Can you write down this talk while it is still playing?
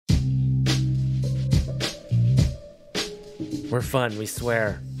We're fun, we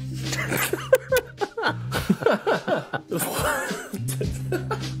swear. I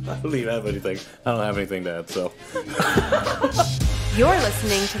don't even have anything. I don't have anything to add, so. You're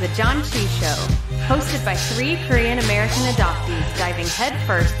listening to The Janchi Show, hosted by 3 Korean American adoptees diving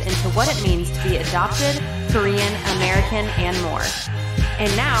headfirst into what it means to be adopted, Korean American, and more.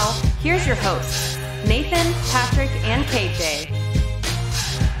 And now, here's your hosts, Nathan, Patrick, and KJ.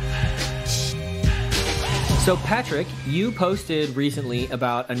 So Patrick, you posted recently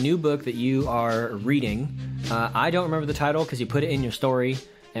about a new book that you are reading. I don't remember the title because you put it in your story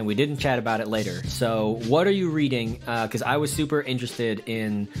and we didn't chat about it later. So what are you reading? Because I was super interested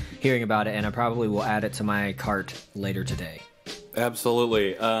in hearing about it and I probably will add it to my cart later today.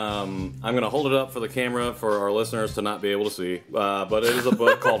 Absolutely. I'm going to hold it up for the camera for our listeners to not be able to see. But it is a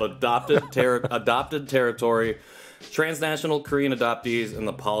book called Adopted Territory, Transnational Korean Adoptees and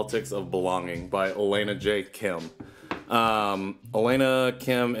the Politics of Belonging by Elena J. Kim. Elena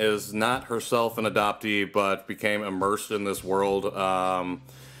Kim is not herself an adoptee, but became immersed in this world. In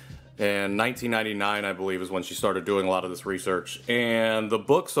 1999, I believe, is when she started doing a lot of this research. And the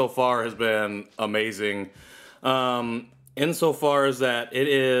book so far has been amazing. Insofar as that it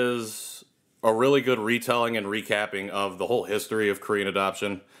is a really good retelling and recapping of the whole history of Korean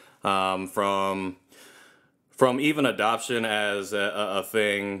adoption, from even adoption as a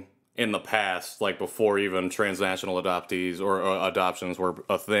thing in the past, like before even transnational adoptees or adoptions were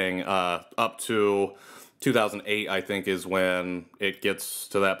a thing, up to 2008, I think, is when it gets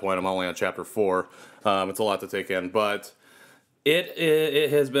to that point. I'm only on chapter 4. It's a lot to take in, but it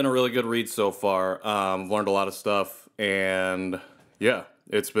has been a really good read so far. Learned a lot of stuff, and yeah,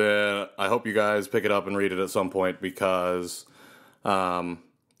 it's been. I hope you guys pick it up and read it at some point because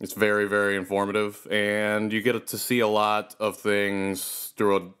it's very, very informative, and you get to see a lot of things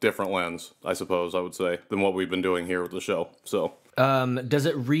through a different lens, I suppose I would say, than what we've been doing here with the show. So, does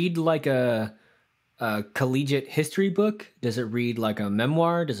it read like a collegiate history book? Does it read like a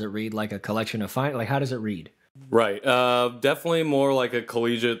memoir? Does it read like a collection of like how does it read? Right. Definitely more like a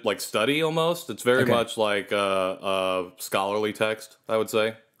collegiate like study almost. It's very much like a scholarly text, I would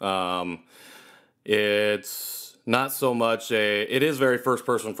say. It's not so much it is very first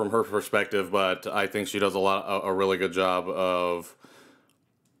person from her perspective, but I think she does a really good job of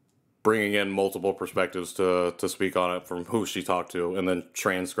bringing in multiple perspectives to speak on it from who she talked to and then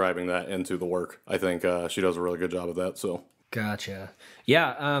transcribing that into the work. I think she does a really good job of that. So Gotcha.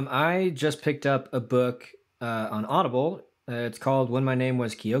 Yeah, I just picked up a book on Audible. It's called When My Name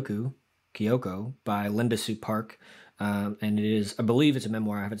Was Kyoko by Linda Sue Park. And it is, I believe it's a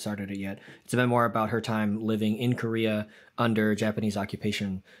memoir. I haven't started it yet. It's a memoir about her time living in Korea under Japanese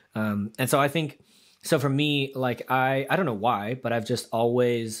occupation. And so I think, so for me, like, I don't know why, but I've just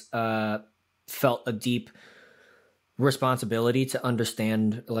always felt a deep responsibility to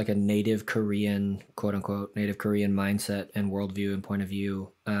understand like a native Korean, quote unquote, native Korean mindset and worldview and point of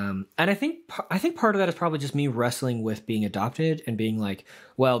view. And I think part of that is probably just me wrestling with being adopted and being like,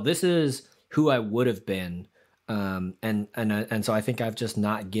 well, this is who I would have been. And so I think I've just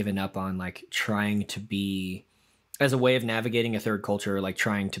not given up on like trying to be, as a way of navigating a third culture, like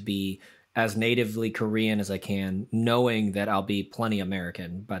trying to be as natively Korean as I can, knowing that I'll be plenty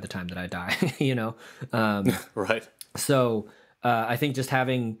American by the time that I die, you know? right. So I think just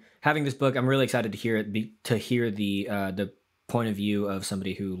having this book, I'm really excited to hear it, to hear the point of view of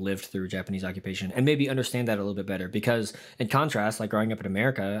somebody who lived through Japanese occupation and maybe understand that a little bit better. Because in contrast, like growing up in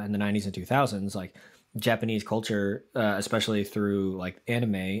America in the 90s and 2000s, like Japanese culture, especially through like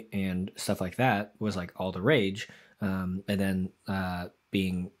anime and stuff like that, was like all the rage. And then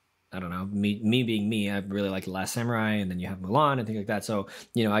being, I don't know, me being me, I really like The Last Samurai, and then you have Mulan and things like that. So,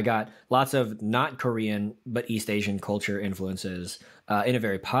 you know, I got lots of not Korean, but East Asian culture influences in a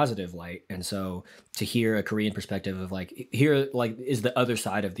very positive light. And so to hear a Korean perspective of like, here, like, is the other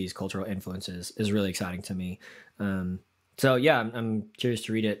side of these cultural influences is really exciting to me. So yeah, I'm curious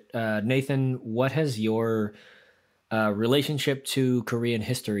to read it. Nathan, what has your relationship to Korean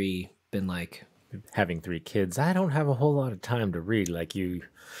history been like? Having 3 kids, I don't have a whole lot of time to read like you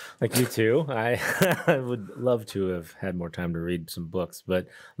two. I would love to have had more time to read some books, but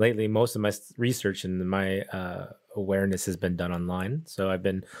lately most of my research and my awareness has been done online. So I've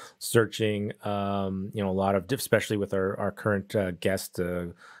been searching, a lot of, especially with our current guest,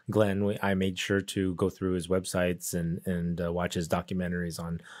 Glenn. I made sure to go through his websites and watch his documentaries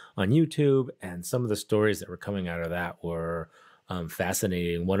on YouTube, and some of the stories that were coming out of that were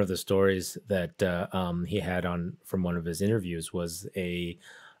fascinating. One of the stories that he had on from one of his interviews was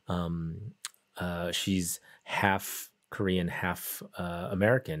she's half Korean, half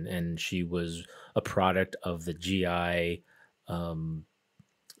American, and she was a product of the GI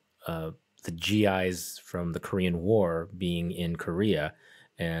the GIs from the Korean War being in Korea,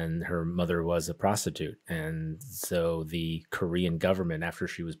 and her mother was a prostitute. And so the Korean government, after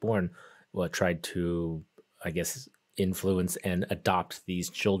she was born, well, tried to, I guess, influence and adopt these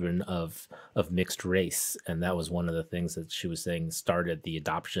children of mixed race. And that was one of the things that she was saying started the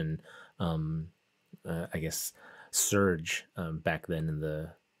adoption, I guess, surge back then in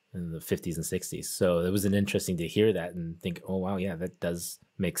the 50s and 60s. So it was an interesting to hear that and think, oh wow, yeah, that does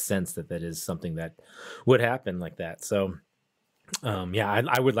make sense, that is something that would happen like that. So yeah,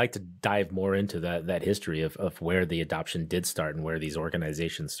 I would like to dive more into that history of where the adoption did start and where these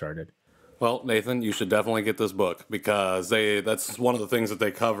organizations started. Well, Nathan, you should definitely get this book, because that's one of the things that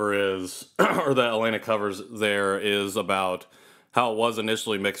they cover is, or that Elena covers there, is about how it was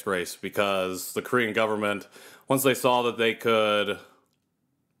initially mixed race, because the Korean government, once they saw that they could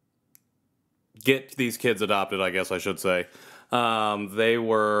get these kids adopted, I guess I should say, they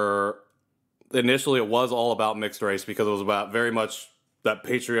were, initially it was all about mixed race, because it was about very much that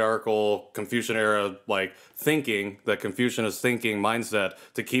patriarchal Confucian era, like thinking, that Confucianist thinking mindset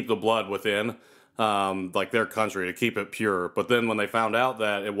to keep the blood within, like their country, to keep it pure. But then when they found out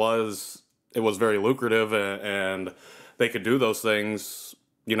that it was very lucrative and they could do those things,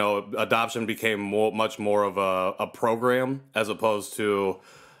 you know, adoption became much more of a program, as opposed to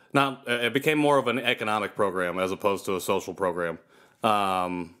it became more of an economic program as opposed to a social program.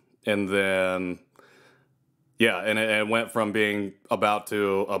 And then, yeah, and it went from being about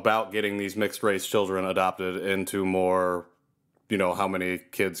getting these mixed race children adopted into more, you know, how many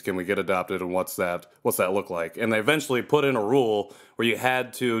kids can we get adopted and what's that look like? And they eventually put in a rule where you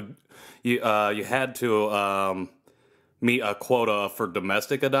had to meet a quota for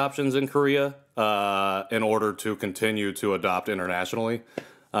domestic adoptions in Korea in order to continue to adopt internationally.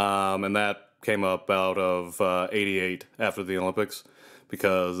 And that came up out of 88 after the Olympics,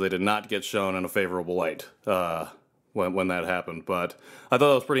 because they did not get shown in a favorable light when that happened. But I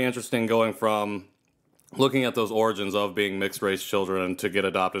thought it was pretty interesting, going from looking at those origins of being mixed race children to get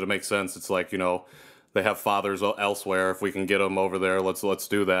adopted. It makes sense. It's like, you know, they have fathers elsewhere. If we can get them over there, let's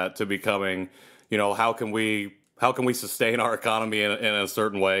do that. To becoming, you know, how can we sustain our economy in a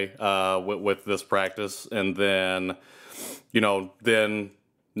certain way with this practice, and then, you know, then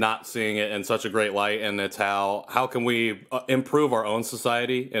not seeing it in such a great light. And it's how can we improve our own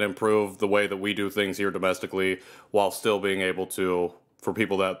society and improve the way that we do things here domestically, while still being able to, for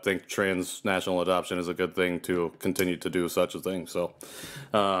people that think transnational adoption is a good thing, to continue to do such a thing. So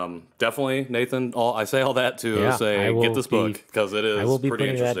definitely, Nathan, I say all that to say get this book, because it is I will be pretty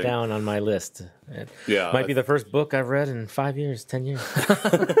putting interesting. that down on my list. It might be the first book I've read in 5 years, 10 years.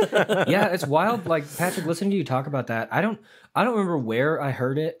 Yeah, it's wild. Like, Patrick, listening to you talk about that, I don't remember where I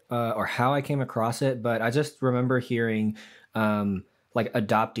heard it or how I came across it, but I just remember hearing like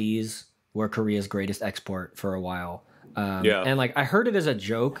adoptees were Korea's greatest export for a while. And like I heard it as a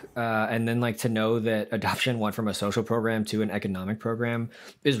joke, and then like to know that adoption went from a social program to an economic program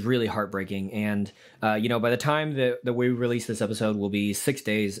is really heartbreaking. And you know, by the time that we release this episode, we'll be 6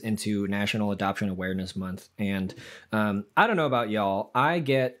 days into National Adoption Awareness Month. And I don't know about y'all, I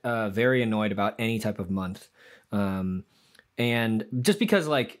get very annoyed about any type of month, and just because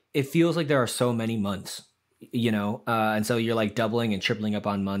like it feels like there are so many months, you know, and so you're like doubling and tripling up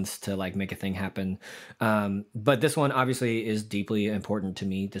on months to like make a thing happen. But this one obviously is deeply important to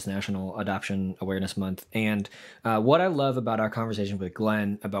me, this National Adoption Awareness Month. And what I love about our conversation with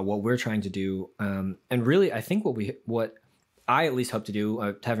Glenn about what we're trying to do, and really I think what I at least hope to do,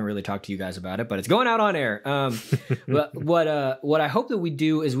 I haven't really talked to you guys about it, but it's going out on air. But what I hope that we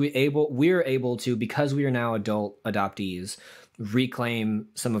do is we're able to, because we are now adult adoptees, reclaim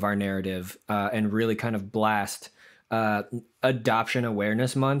some of our narrative and really kind of blast Adoption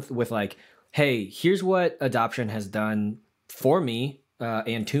Awareness Month with like, hey, here's what adoption has done for me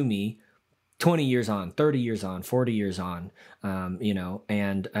and to me 20 years on, 30 years on, 40 years on, you know,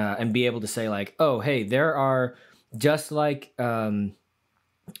 and be able to say like, oh, hey, there are just like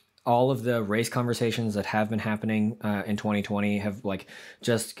all of the race conversations that have been happening in 2020 have like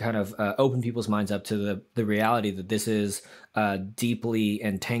just kind of opened people's minds up to the reality that this is deeply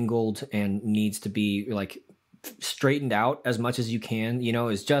entangled and needs to be like straightened out as much as you can, you know,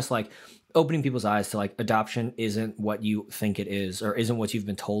 is just like opening people's eyes to like adoption isn't what you think it is or isn't what you've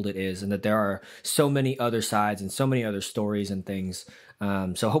been told it is, and that there are so many other sides and so many other stories and things.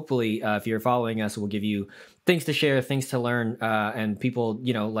 So hopefully if you're following us, we'll give you things to share, things to learn, and people,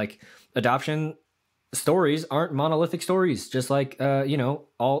 you know, like adoption stories aren't monolithic stories, just like you know,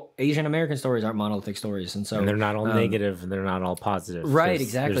 all Asian American stories aren't monolithic stories, and so And they're not all negative, and they're not all positive. right,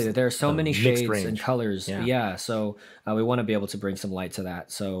 exactly. There are so many mixed shades range. and colors. Yeah. Yeah, so we want to be able to bring some light to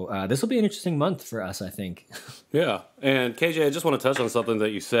that. So this will be an interesting month for us, I think. Yeah, and KJ, I just want to touch on something that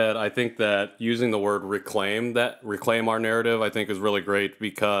you said. I think that using the word reclaim our narrative, I think is really great,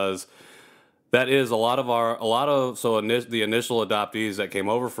 because that is the initial adoptees that came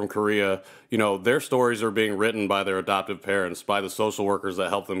over from Korea, you know, their stories are being written by their adoptive parents, by the social workers that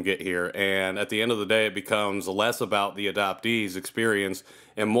helped them get here. And at the end of the day, it becomes less about the adoptees' experience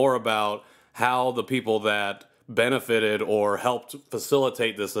and more about how the people that benefited or helped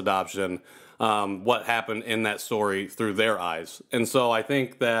facilitate this adoption, what happened in that story through their eyes. And so I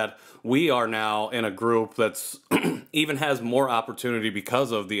think that we are now in a group that's even has more opportunity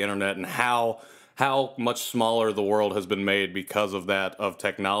because of the internet and how much smaller the world has been made because of that, of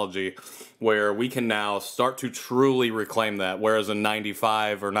technology, where we can now start to truly reclaim that. Whereas in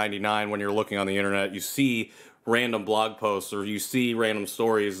 95 or 99, when you're looking on the internet, you see random blog posts or you see random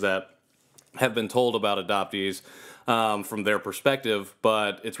stories that have been told about adoptees from their perspective,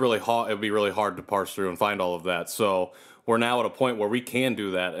 but it's really hard. It'd be really hard to parse through and find all of that. So we're now at a point where we can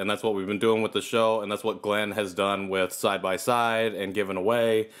do that, and that's what we've been doing with the show, and that's what Glenn has done with Side by Side and Given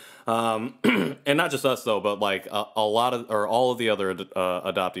Away, and not just us though, but like a lot of or all of the other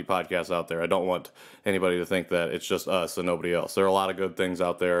adoptee podcasts out there. I don't want anybody to think that it's just us and nobody else. There are a lot of good things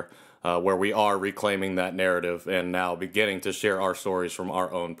out there where we are reclaiming that narrative and now beginning to share our stories from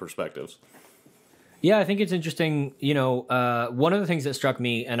our own perspectives. Yeah, I think it's interesting. You know, one of the things that struck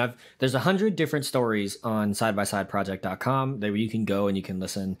me, and there's 100 different stories on sidebysideproject.com that you can go and you can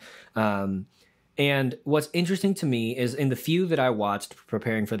listen. And what's interesting to me is in the few that I watched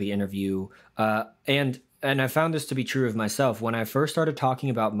preparing for the interview, and I found this to be true of myself. When I first started talking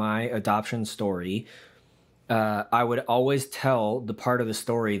about my adoption story, I would always tell the part of the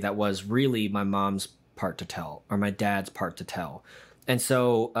story that was really my mom's part to tell or my dad's part to tell. And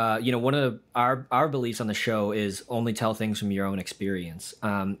so, you know, one of our beliefs on the show is only tell things from your own experience,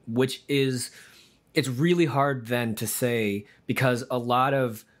 which is, it's really hard then to say, because a lot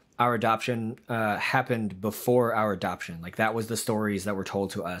of our adoption happened before our adoption. Like that was the stories that were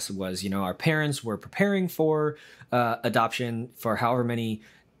told to us was, you know, our parents were preparing for adoption for however many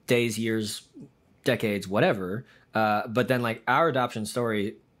days, years, decades, whatever. But then like our adoption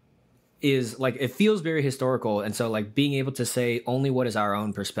story is like, it feels very historical. And so like being able to say only what is our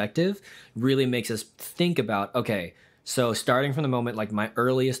own perspective really makes us think about, okay, so starting from the moment, like my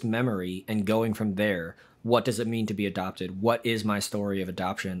earliest memory and going from there, what does it mean to be adopted? What is my story of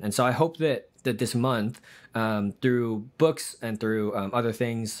adoption? And so I hope that this month, through books and through other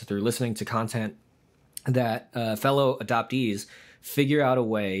things, through listening to content, that fellow adoptees figure out a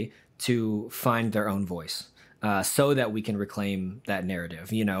way to find their own voice. So that we can reclaim that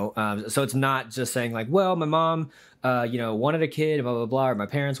narrative, you know? So it's not just saying like, well, my mom, you know, wanted a kid, blah, blah, blah, or my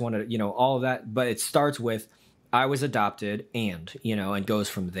parents wanted, you know, all of that. But it starts with, I was adopted and, you know, and goes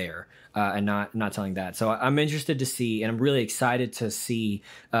from there, and not telling that. So I'm interested to see, and I'm really excited to see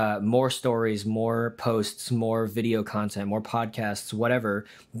more stories, more posts, more video content, more podcasts, whatever,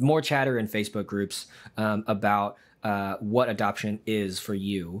 more chatter in Facebook groups about what adoption is for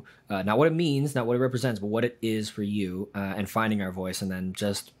you, not what it means, not what it represents, but what it is for you, and finding our voice and then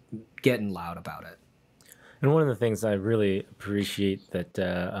just getting loud about it. And one of the things I really appreciate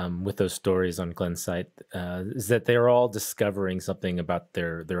that with those stories on Glenn's site is that they're all discovering something about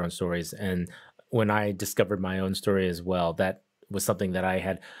their own stories. And when I discovered my own story as well, that was something that I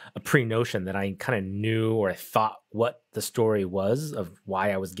had a pre-notion that I kind of knew or I thought what the story was of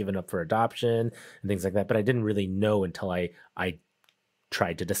why I was given up for adoption and things like that. But I didn't really know until I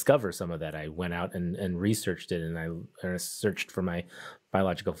tried to discover some of that. I went out and researched it, and I searched for my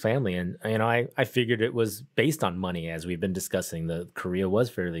biological family. And, you know, I figured it was based on money, as we've been discussing. Korea was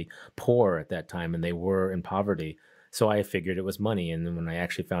fairly poor at that time, and they were in poverty. So I figured it was money. And then when I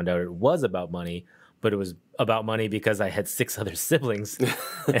actually found out it was about money, but it was about money because I had 6 other siblings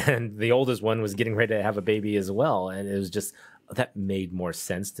and the oldest one was getting ready to have a baby as well. And it was just, that made more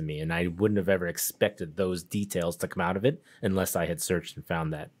sense to me. And I wouldn't have ever expected those details to come out of it unless I had searched and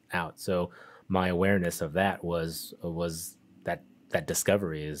found that out. So my awareness of that was that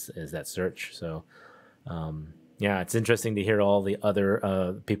discovery is that search. So, yeah, it's interesting to hear all the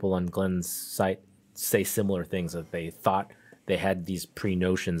other people on Glenn's site say similar things, that they thought they had these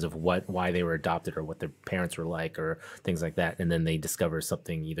pre-notions of why they were adopted or what their parents were like or things like that. And then they discover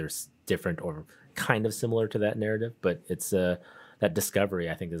something either different or kind of similar to that narrative. But it's that discovery,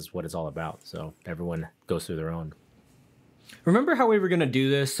 I think, is what it's all about. So everyone goes through their own. Remember how we were gonna do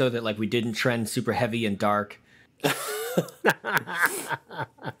this so that like we didn't trend super heavy and dark?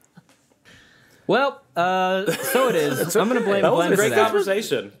 Well, so it is. I'm gonna blame That was Glenn a for great that.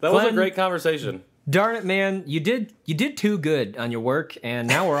 conversation. That was a Glenn- great conversation. Darn it, man! You did too good on your work, and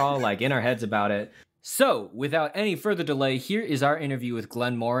now we're all like in our heads about it. So, without any further delay, here is our interview with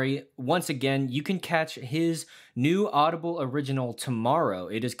Glenn Morey. Once again, you can catch his new Audible original tomorrow.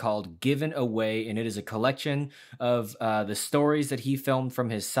 It is called Given Away, and it is a collection of the stories that he filmed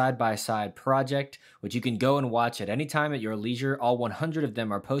from his side-by-side project, which you can go and watch at any time at your leisure. All 100 of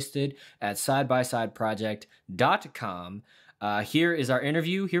them are posted at sidebysideproject.com. Here is our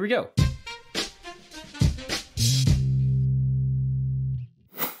interview. Here we go.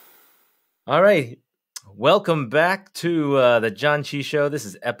 All right. Welcome back to the Janchi Show. This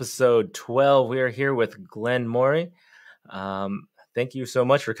is episode 12. We are here with Glenn Morey. Thank you so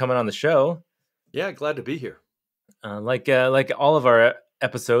much for coming on the show. Yeah, glad to be here. Like all of our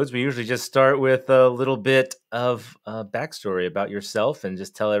episodes, we usually just start with a little bit of backstory about yourself and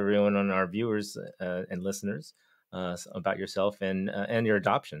just tell everyone on our viewers and listeners about yourself and your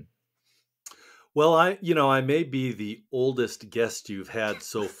adoption. Well, I may be the oldest guest you've had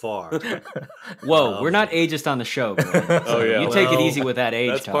so far. Whoa, we're not ageist on the show. Glenn. Oh, yeah. You take it Well, easy with that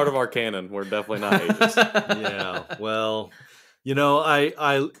age That's talk. part of our canon. We're definitely not ageist. Yeah, well,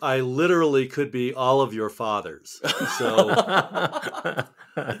 I literally could be all of your fathers. So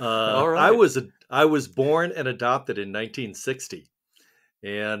All right. I was born and adopted in 1960,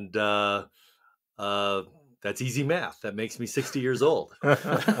 and that's easy math. That makes me 60 years old.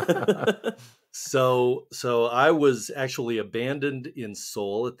 So I was actually abandoned in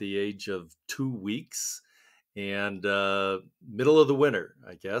Seoul at the age of 2 weeks, and middle of the winter,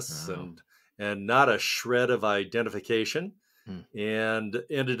 I guess, Oh. and not a shred of identification, and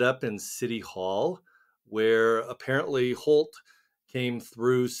ended up in City Hall, where apparently Holt came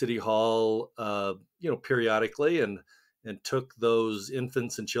through City Hall, periodically, and took those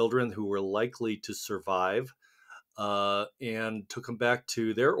infants and children who were likely to survive. And took them back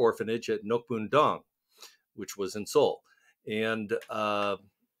to their orphanage at Nokbun-dong, which was in Seoul. And I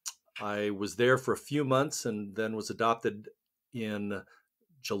was there for a few months and then was adopted in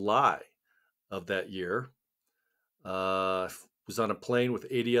July of that year. Was on a plane with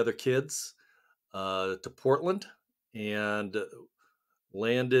 80 other kids to Portland and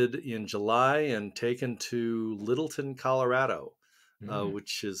landed in July and taken to Littleton, Colorado.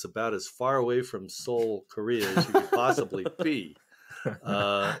 Which is about as far away from Seoul, Korea as you could possibly be.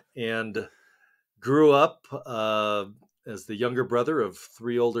 And grew up as the younger brother of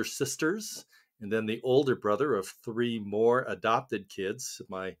 3 older sisters, and then the older brother of 3 more adopted kids.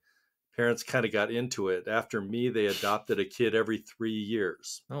 My parents kind of got into it. After me, they adopted a kid every 3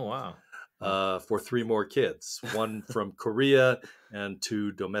 years. Oh, wow. For 3 more kids, 1 from Korea and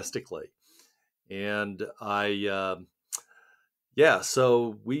 2 domestically. And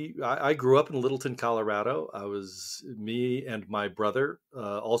so I grew up in Littleton, Colorado. Me and my brother,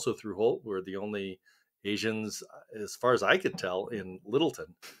 also through Holt, were the only Asians, as far as I could tell, in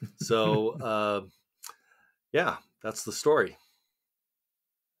Littleton. So, that's the story.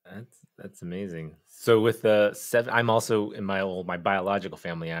 That's amazing. So with the 7, I'm also in my biological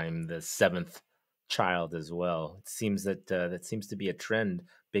family. I'm the 7th child as well. It seems that that seems to be a trend.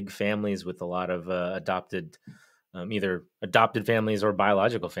 Big families with a lot of adopted. Either adopted families or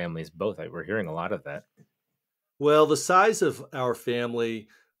biological families, both. We're hearing a lot of that. Well, the size of our family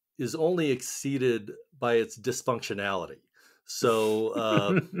is only exceeded by its dysfunctionality. So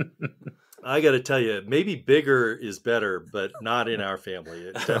I got to tell you, maybe bigger is better, but not in our family.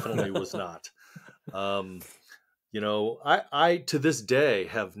 It definitely was not. I to this day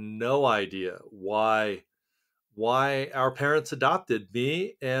have no idea why our parents adopted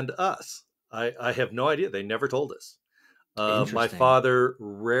me and us. I have no idea. They never told us. My Interesting. father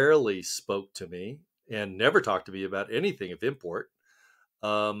rarely spoke to me and never talked to me about anything of import.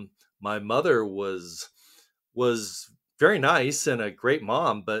 My mother was very nice and a great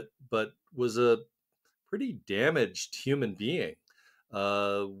mom, but was a pretty damaged human being.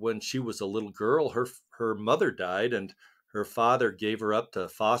 When she was a little girl, her mother died, and her father gave her up to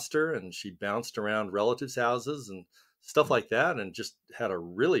foster, and she bounced around relatives' houses and stuff like that, and just had a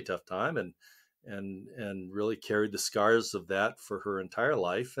really tough time, and really carried the scars of that for her entire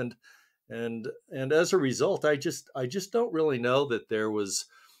life. And as a result, I just don't really know that there was.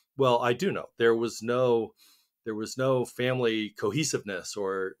 Well, I do know there was no family cohesiveness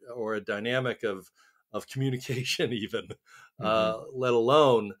or a dynamic of communication even, let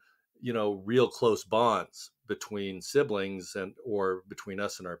alone real close bonds between siblings or between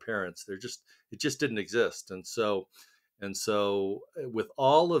us and our parents. It just didn't exist. And so And so with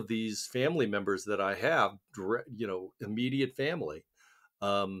all of these family members that I have, immediate family,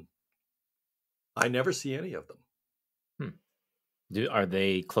 I never see any of them. Are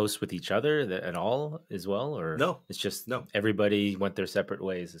they close with each other at all as well, or No, it's just no. everybody went their separate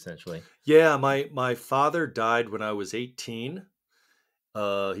ways essentially? Yeah, my father died when I was 18.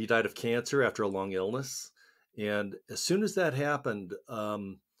 He died of cancer after a long illness, and as soon as that happened,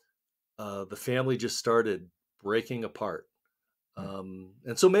 the family just started breaking apart.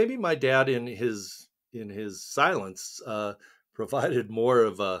 And so maybe my dad, in his silence, provided more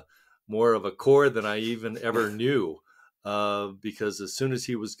of a cord than I even ever knew. Because as soon as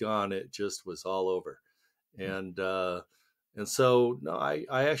he was gone, it just was all over. And so, no, I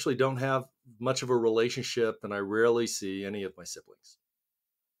actually don't have much of a relationship, and I rarely see any of my siblings.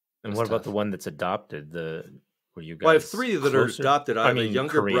 And That's what about tough. the one that's adopted? Were you guys? Well, I have three that are closer? adopted. I have a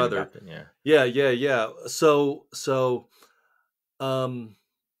younger Korean brother. adopted, yeah. Yeah. So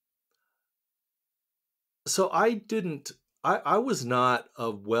I was not a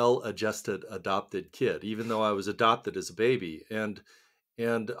well-adjusted adopted kid, even though I was adopted as a baby. And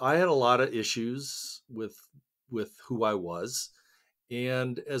I had a lot of issues with who I was.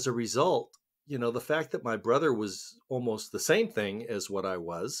 And as a result, the fact that my brother was almost the same thing as what I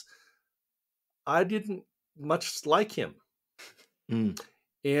was, I didn't much like him.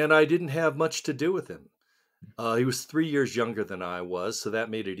 And I didn't have much to do with him. He was 3 years younger than I was, so that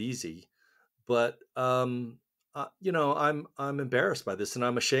made it easy. But I'm embarrassed by this, and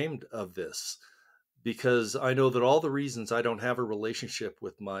I'm ashamed of this, because I know that all the reasons I don't have a relationship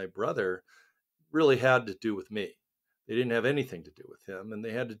with my brother really had to do with me. They didn't have anything to do with him, and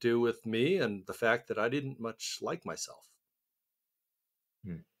they had to do with me and the fact that I didn't much like myself.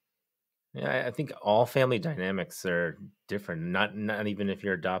 Yeah, I think all family dynamics are different. Not even if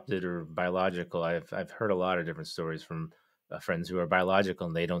you're adopted or biological. I've heard a lot of different stories from friends who are biological,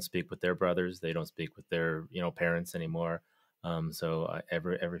 and they don't speak with their brothers. They don't speak with their parents anymore. So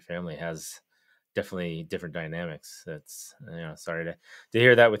every family has definitely different dynamics. That's sorry to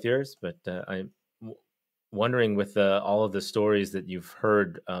hear that with yours, but I'm wondering with all of the stories that you've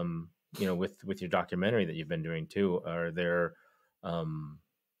heard, with your documentary that you've been doing too. Are there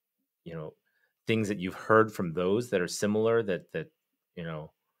things that you've heard from those that are similar that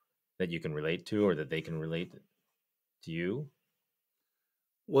you can relate to, or that they can relate to you?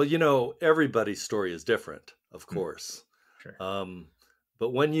 Well, everybody's story is different, of course. Sure.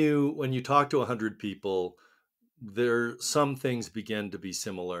 But when you talk to 100 people, some things begin to be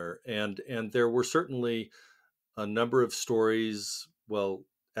similar, and there were certainly a number of stories. Well,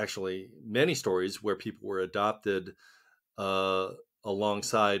 actually, many stories where people were adopted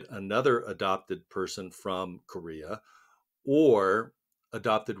alongside another adopted person from Korea, or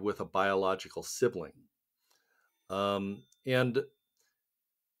adopted with a biological sibling. And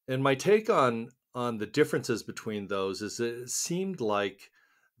my take on the differences between those is that it seemed like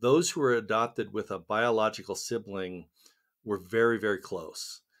those who were adopted with a biological sibling were very, very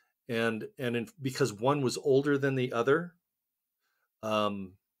close, and because one was older than the other,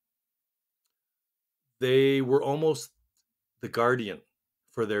 they were almost the guardian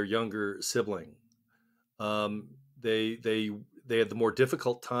for their younger sibling. They had the more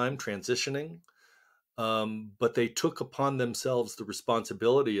difficult time transitioning, but they took upon themselves the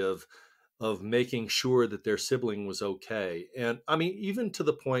responsibility of making sure that their sibling was okay. And I mean, even to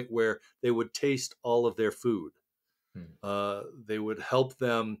the point where they would taste all of their food. They would help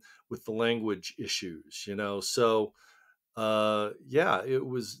them with the language issues, So,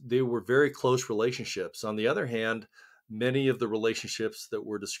 they were very close relationships. On the other hand, many of the relationships that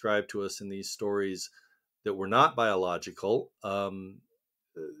were described to us in these stories that were not biological,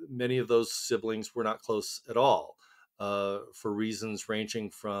 many of those siblings were not close at all, for reasons ranging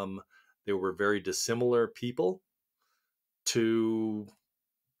from they were very dissimilar people to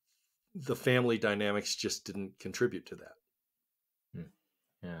the family dynamics just didn't contribute to that.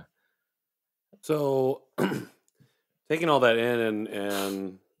 Yeah. So taking all that in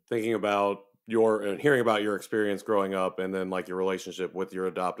and thinking about hearing about your experience growing up, and then like your relationship with your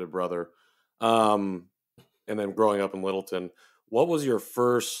adopted brother, and then growing up in Littleton, what was your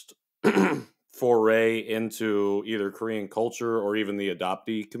first foray into either Korean culture or even the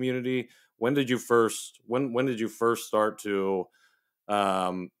adoptee community? When did you first start to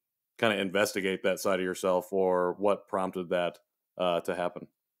kind of investigate that side of yourself, or what prompted that to happen?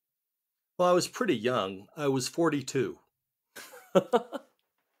 Well, I was pretty young. I was 42.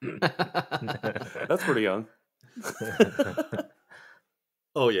 That's pretty young.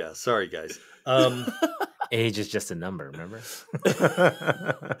 Oh yeah, sorry guys. Age is just a number, remember?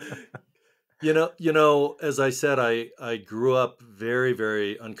 As I said, I grew up very,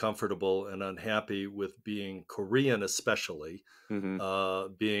 very uncomfortable and unhappy with being Korean, especially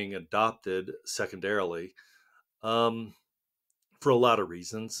being adopted secondarily, um, for a lot of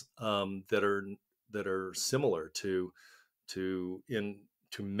reasons that are similar to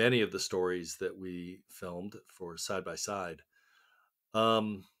many of the stories that we filmed for Side by Side.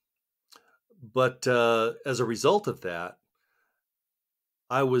 But as a result of that,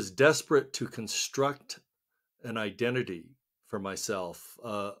 I was desperate to construct an identity for myself,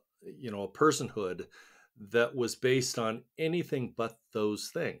 a personhood that was based on anything but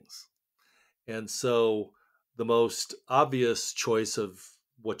those things. And so the most obvious choice of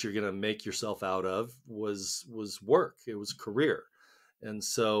what you're going to make yourself out of was work. It was career. And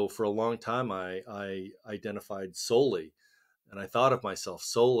so for a long time, I identified solely, and I thought of myself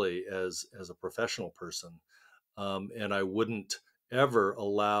solely as a professional person. And I wouldn't ever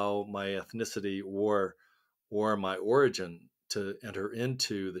allow my ethnicity or my origin to enter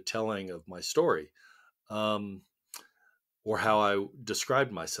into the telling of my story, or how I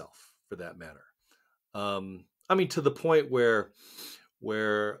described myself, for that matter. I mean, to the point where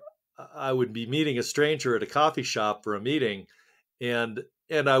I would be meeting a stranger at a coffee shop for a meeting, and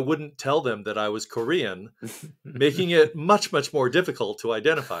I wouldn't tell them that I was Korean, making it much, much more difficult to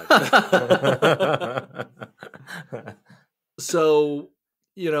identify. So,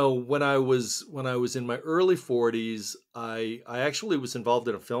 when I was in my early 40s, I actually was involved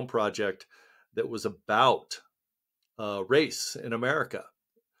in a film project that was about race in America,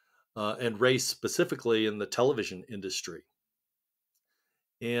 and race specifically in the television industry.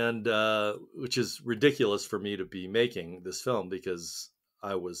 And which is ridiculous for me to be making this film, because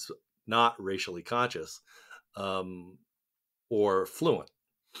I was not racially conscious or fluent.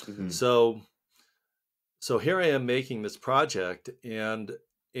 Mm-hmm. So here I am making this project, and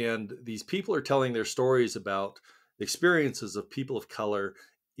these people are telling their stories about experiences of people of color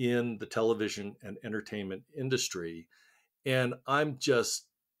in the television and entertainment industry. And I'm just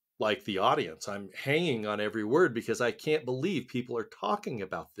like the audience. I'm hanging on every word, because I can't believe people are talking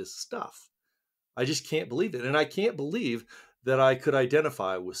about this stuff. I just can't believe it. And I can't believe that I could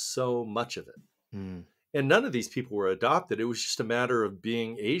identify with so much of it. Mm. And none of these people were adopted. It was just a matter of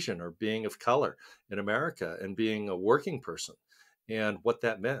being Asian or being of color in America and being a working person and what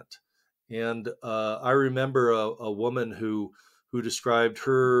that meant. And I remember a woman who described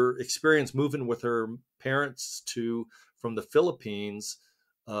her experience moving with her parents from the Philippines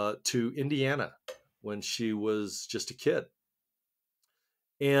to Indiana when she was just a kid.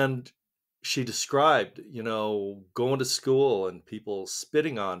 And she described, going to school and people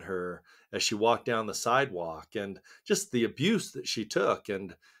spitting on her as she walked down the sidewalk, and just the abuse that she took.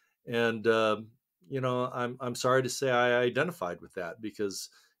 And I'm sorry to say I identified with that, because,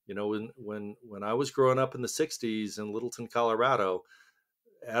 when I was growing up in the 60s in Littleton, Colorado,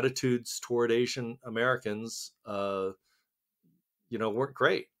 attitudes toward Asian Americans, weren't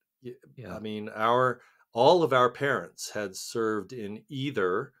great. Yeah. I mean, all of our parents had served in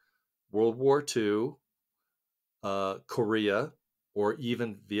either World War II, Korea, or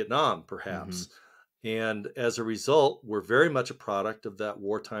even Vietnam, perhaps. And as a result, we're very much a product of that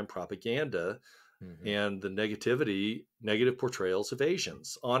wartime propaganda and the negative portrayals of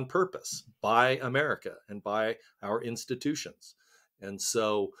Asians on purpose by America and by our institutions. And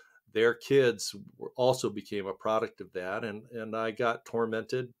so their kids also became a product of that. And I got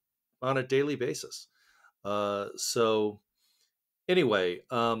tormented on a daily basis. So anyway,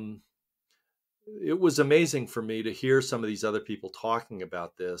 it was amazing for me to hear some of these other people talking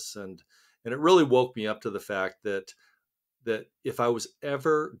about this. And it really woke me up to the fact that if I was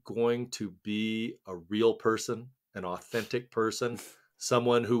ever going to be a real person, an authentic person,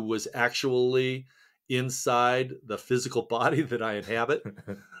 someone who was actually inside the physical body that I inhabit,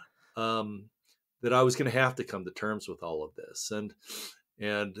 that I was going to have to come to terms with all of this. And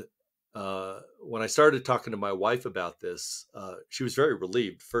when I started talking to my wife about this, she was very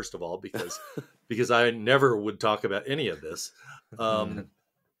relieved, first of all, because I never would talk about any of this.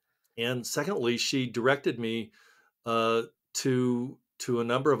 And secondly, she directed me to a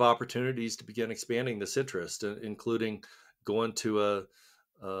number of opportunities to begin expanding this interest, including going to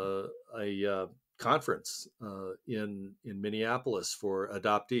a conference in Minneapolis for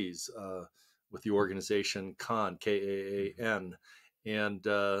adoptees with the organization KAAN, KAAN, and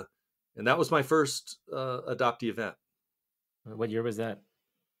that was my first adoptee event. What year was that?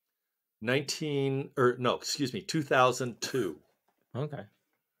 2002. Okay.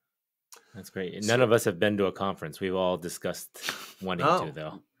 That's great. None of us have been to a conference. We've all discussed wanting to,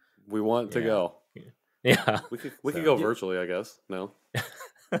 though. We want to go. Yeah. We could go virtually, I guess. No.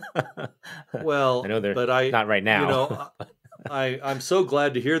 I Well, know they're but I, not right you now. know, I'm so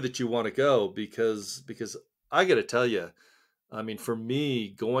glad to hear that you want to go because I got to tell you, I mean, for me,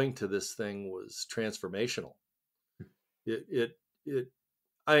 going to this thing was transformational. It it it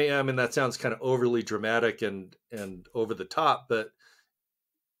I mean, that sounds kind of overly dramatic and over the top, but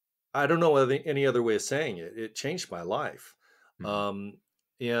I don't know any other way of saying it. It changed my life. Mhm. Um,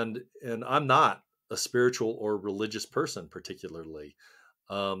 and I'm not a spiritual or religious person particularly.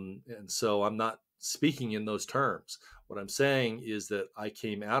 And so I'm not speaking in those terms. What I'm saying is that I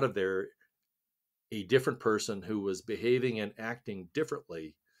came out of there a different person who was behaving and acting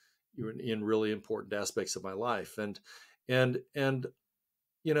differently in really important aspects of my life. And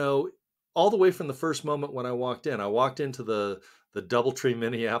you know, all the way from the first moment when I walked into the DoubleTree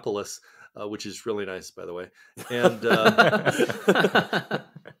Minneapolis, which is really nice, by the way, and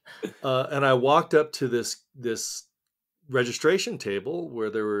and I walked up to this registration table where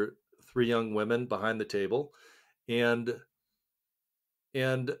there were three young women behind the table, and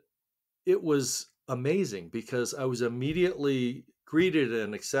and it was amazing because I was immediately greeted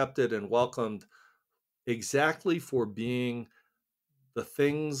and accepted and welcomed exactly for being the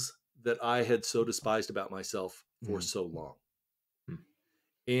things that I had so despised about myself for Mm. so long. Mm.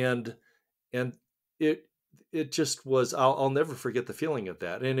 And and it it just was I'll never forget the feeling of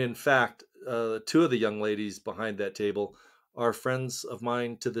that. And in fact, two of the young ladies behind that table are friends of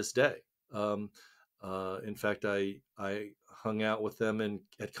mine to this day. Um, in fact, I hung out with them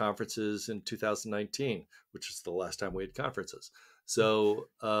at conferences in 2019, which is the last time we had conferences. So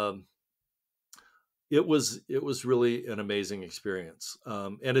it was really an amazing experience,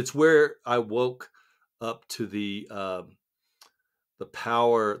 and it's where I woke up to the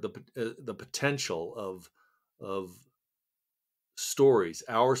power, the potential of stories,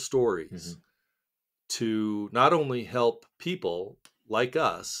 our stories, Mhm. to not only help people like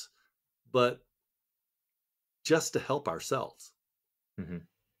us, but just to help ourselves. Mhm.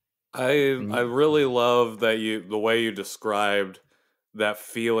 I And really love that the way you described that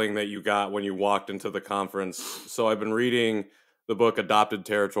feeling that you got when you walked into the conference. So I've been reading the book Adopted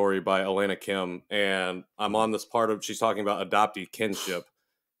Territory by Elena Kim, and I'm Mhm. on this part of she's talking about adoptee kinship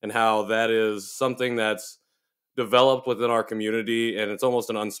and how that is something that's developed within our community, and it's almost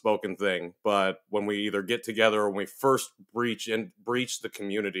an unspoken thing. But when we either get together or when we first breach the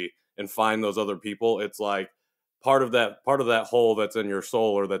community and find those other people, it's like part of that hole that's in your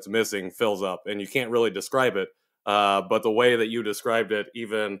soul or that's missing fills up, and you can't really describe it. But the way that you described it,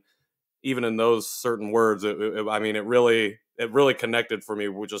 even in those certain words, I mean, it really connected for me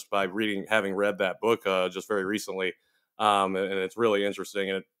just by having read that book just very recently, and it's really interesting,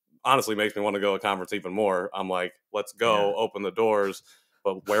 and it honestly makes me want to go to a conference even more. I'm like, let's yeah. go, open the doors,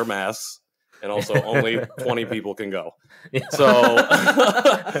 but wear masks, and also only 20 people can go. So,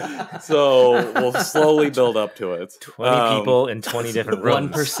 Yeah. so we'll slowly build up to it. 20 people in 20 different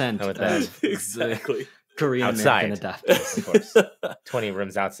rooms. 1% How about that? of the Exactly. Korean American Outside, adoptees. of course. 20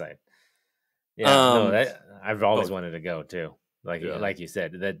 rooms outside. Yeah, no, um, I've always oh, wanted to go too. Like yeah. like you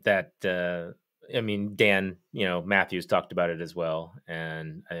said, I mean, Dan, Matthews talked about it as well,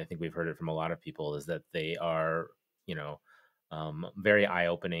 and I think we've heard it from a lot of people is that they are, you know, very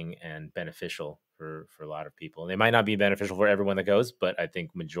eye-opening and beneficial for a lot of people. They might not be beneficial for everyone that goes, but I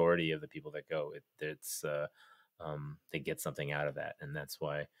think majority of the people that go, they get something out of that, and um,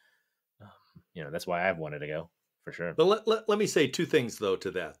 that's why I've wanted to go for sure. But let me say two things though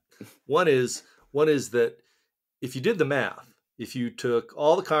to that. One is one is that if you did the math, if you took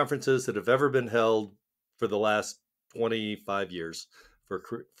all the conferences that have ever been held for the last 25 years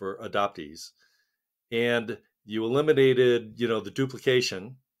for adoptees, and you eliminated, the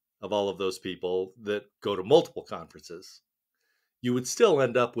duplication of all of those people that go to multiple conferences, you would still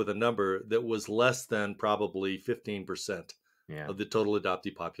end up with a number that was less than probably 15% Yeah. of the total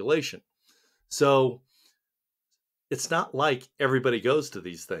adoptee population. So it's not like everybody goes to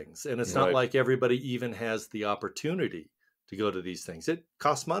these things, and it's Yeah. not Right. like everybody even has the opportunity to go to these things. It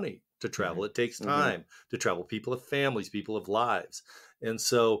costs money to travel. Mhm. It takes Hmm. time to travel. People have families, people have lives. And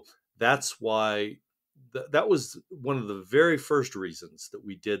so that's why that was one of the very first reasons that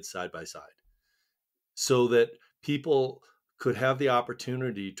we did side by side, so that people could have the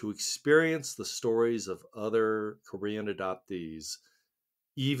opportunity to experience the stories of other Korean adoptees,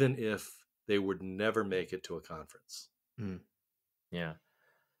 even if they would never make it to a conference. Mm. Yeah.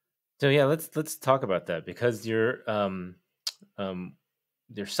 So yeah, let's talk about that because um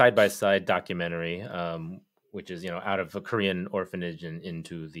your side by side documentary, which is out of a Korean orphanage and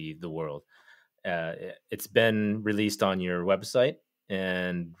into the world. It's been released on your website,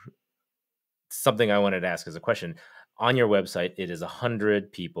 and something I wanted to ask as a question on your website. It is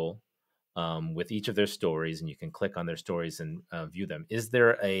 100 people with each of their stories, and you can click on their stories and view them. Is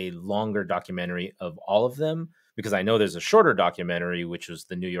there a longer documentary of all of them? Because I know there's a shorter documentary, which was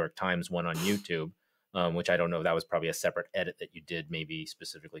the New York Times one on YouTube, which I don't know. That was probably a separate edit that you did, maybe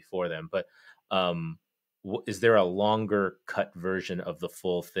specifically for them. But is there a longer cut version of the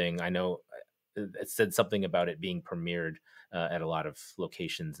full thing? I know it said something about it being premiered at a lot of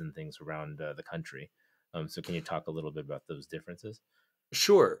locations and things around the country. So can you talk a little bit about those differences?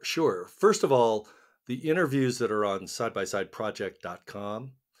 Sure, sure. First of all, the interviews that are on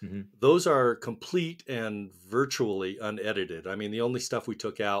sidebysideproject.com, Mm-hmm. those are complete and virtually unedited. I mean, the only stuff we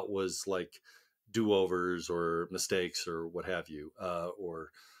took out was like do-overs or mistakes or what have you, or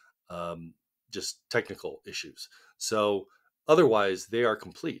just technical issues. So otherwise, they are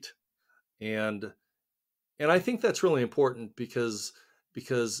complete. And I think that's really important because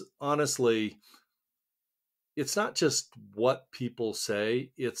honestly, it's not just what people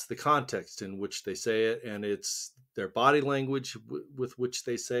say, it's the context in which they say it, and it's their body language with which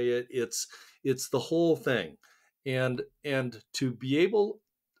they say it. It's the whole thing. And to be able,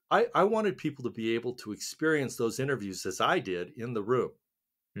 I wanted people to be able to experience those interviews as I did in the room,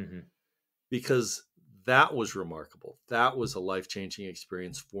 Mm-hmm. because that was remarkable. That was a life-changing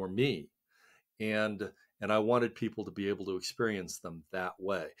experience for me. And I wanted people to be able to experience them that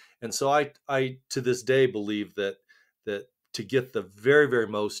way. And so I to this day believe that to get the very, very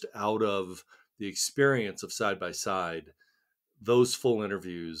most out of the experience of Side by Side, those full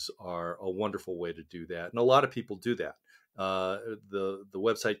interviews are a wonderful way to do that. And a lot of people do that. The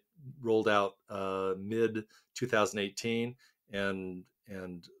website rolled out mid 2018, and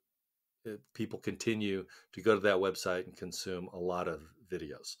people continue to go to that website and consume a lot of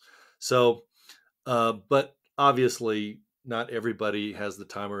videos. So, but obviously, not everybody has the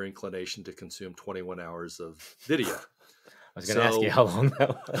time or inclination to consume 21 hours of video. I was going to ask you how long that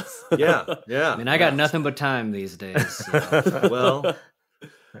was. Yeah. I mean, I got nothing but time these days. So. Well,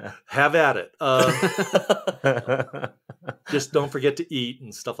 have at it. Just don't forget to eat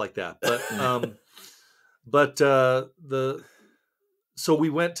and stuff like that. So we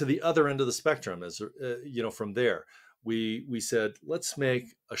went to the other end of the spectrum, as from there. We said, let's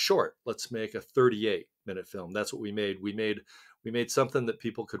make a short. Let's make a 38-minute film. That's what we made. We made something that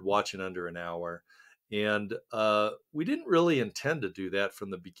people could watch in under an hour. And we didn't really intend to do that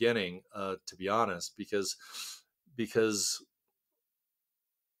from the beginning, to be honest, because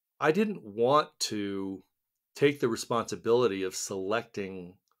I didn't want to take the responsibility of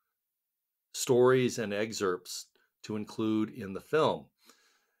selecting stories and excerpts to include in the film.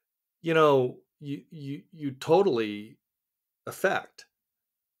 You totally affect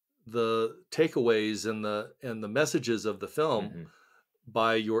the takeaways and the messages of the film Mm-hmm.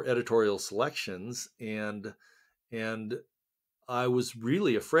 by your editorial selections, and I was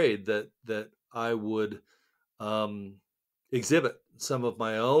really afraid that I would exhibit some of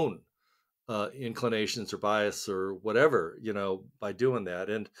my own inclinations or bias or whatever, by doing that,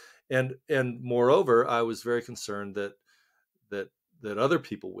 and moreover, I was very concerned that other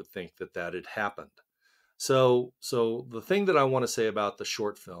people would think that had happened. So the thing that I want to say about the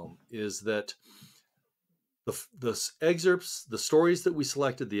short film is that the excerpts, the stories that we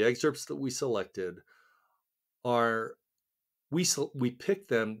selected, the excerpts that we selected we picked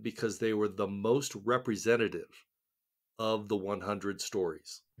them because they were the most representative of the 100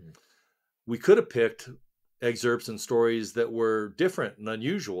 stories. Mm. We could have picked excerpts and stories that were different and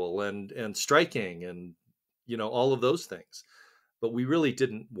unusual and striking and all of those things, but we really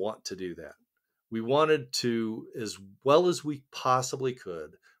didn't want to do that. We wanted to, as well as we possibly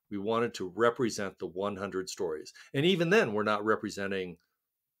could, we wanted to represent the 100 stories. And even then, we're not representing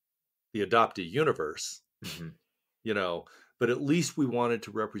the adoptee universe, mm-hmm. But at least we wanted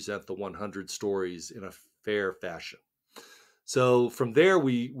to represent the 100 stories in a fair fashion. So from there,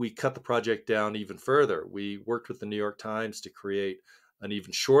 we cut the project down even further. We worked with the New York Times to create an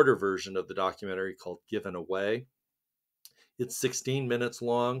even shorter version of the documentary called Given Away. It's 16 minutes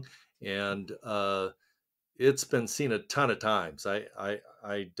long, and it's been seen a ton of times.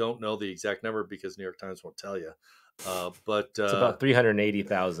 I don't know the exact number because New York Times won't tell you. But it's about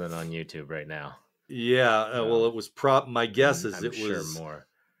 380,000 on YouTube right now. Yeah. Well, it was my guess is I'm it sure was more.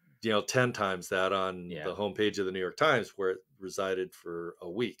 10 times that on the homepage of the New York Times, where it resided for a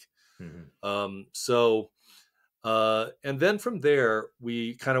week. Mm-hmm. And then from there,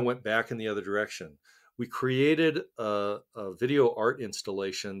 we kind of went back in the other direction. We created a video art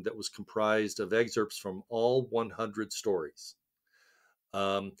installation that was comprised of excerpts from all 100 stories.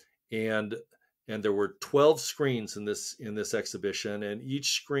 And there were 12 screens in this exhibition, and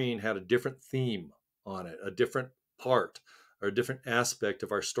each screen had a different theme on it, a different part, or a different aspect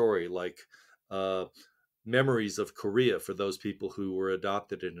of our story, like memories of Korea for those people who were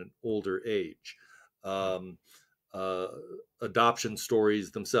adopted in an older age. Um, Adoption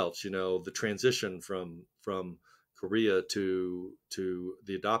stories themselves, the transition from Korea to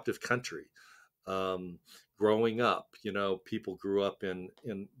the adoptive country. Growing up, people grew up in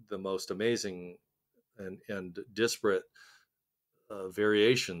the most amazing and disparate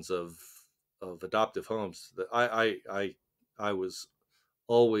variations of adoptive homes. That I was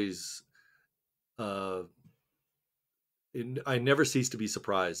always uh, I never ceased to be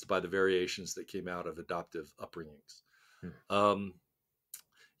surprised by the variations that came out of adoptive upbringings. Um,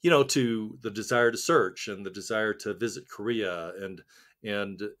 to the desire to search and the desire to visit Korea, and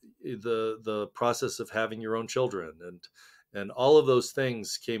the process of having your own children, and all of those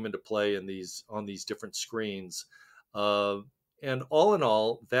things came into play on these different screens. And all in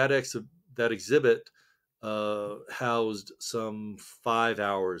all, that exhibit housed some 5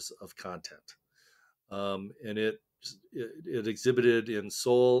 hours of content, and it exhibited in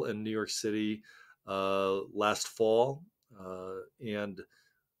Seoul and New York City last fall, and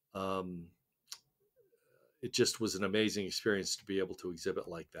um, it just was an amazing experience to be able to exhibit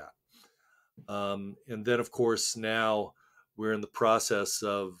like that. And then, of course, now we're in the process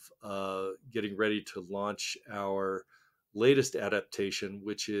of getting ready to launch our latest adaptation,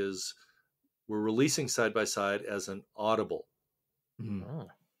 which is we're releasing Side by Side as an Audible.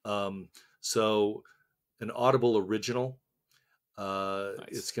 Oh, So an Audible original. Nice.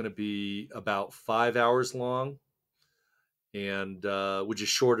 It's going to be about 5 hours long, and which is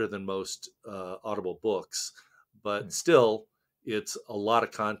shorter than most Audible books, but still, it's a lot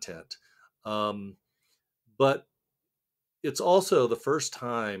of content. But it's also the first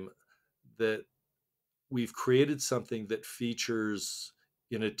time that we've created something that features,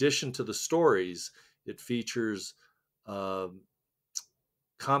 in addition to the stories, it features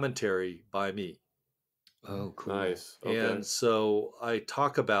commentary by me. Oh, cool. Nice. Okay. And so I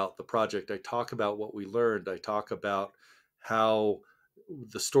talk about the project. I talk about what we learned. I talk about how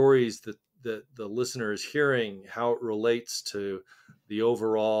the stories that the listener is hearing, how it relates to the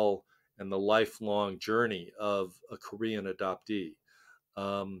overall and the lifelong journey of a Korean adoptee,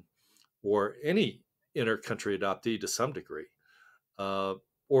 or any inter-country adoptee to some degree,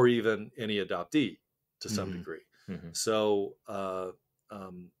 or even any adoptee to some degree. So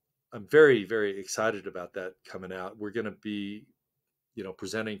I'm very, very excited about that coming out. We're going to be,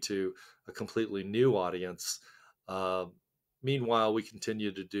 presenting to a completely new audience. Meanwhile, we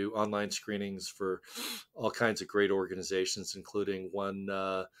continue to do online screenings for all kinds of great organizations, including one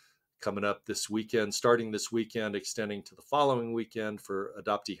coming up this weekend, starting this weekend, extending to the following weekend for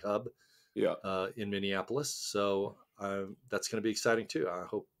Adoptee Hub in Minneapolis. So that's going to be exciting too. I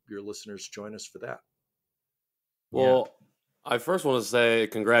hope your listeners join us for that. Well, I first want to say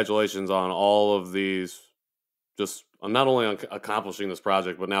congratulations on all of these, just not only on accomplishing this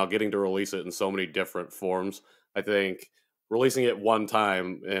project, but now getting to release it in so many different forms. I think releasing it one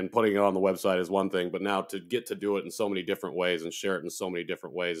time and putting it on the website is one thing, but now to get to do it in so many different ways and share it in so many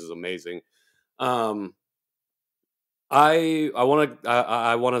different ways is amazing. I want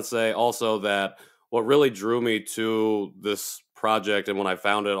to say also that what really drew me to this project, and when I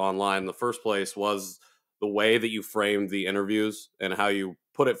found it online in the first place, was the way that you framed the interviews and how you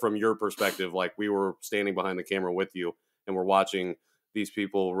put it from your perspective. Like we were standing behind the camera with you and we're watching these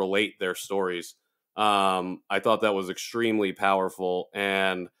people relate their stories. I thought that was extremely powerful.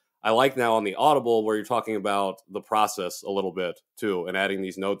 And I like now on the Audible where you're talking about the process a little bit too and adding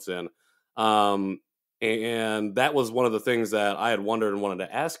these notes in. And that was one of the things that I had wondered and wanted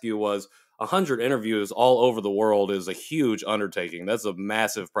to ask you was 100 interviews all over the world is a huge undertaking. That's a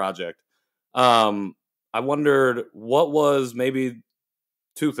massive project. I wondered what was maybe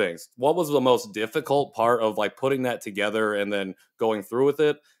two things. What was the most difficult part of like putting that together and then going through with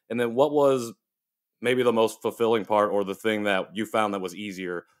it? And then what was maybe the most fulfilling part or the thing that you found that was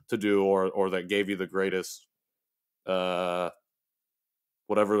easier to do or that gave you the greatest, whatever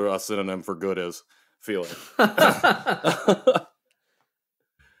a synonym for good is, feeling?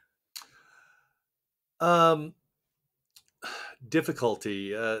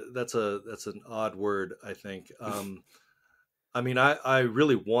 Difficulty. That's an odd word, I think. I mean, I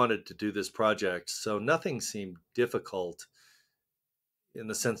really wanted to do this project, so nothing seemed difficult in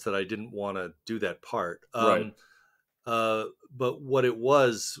the sense that I didn't want to do that part. Right. But what it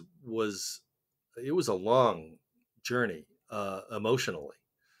was it was a long journey emotionally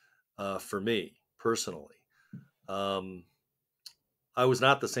for me personally. I was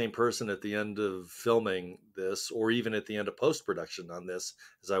not the same person at the end of filming this, or even at the end of post-production on this,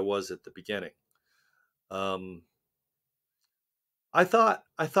 as I was at the beginning. I thought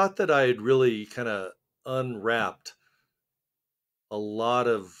that I had really kind of unwrapped a lot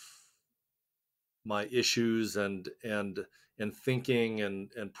of my issues and thinking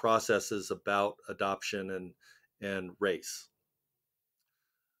and processes about adoption and race.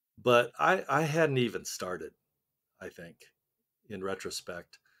 But I hadn't even started, I think, in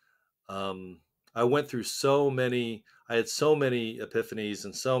retrospect. Um, I went through I had so many epiphanies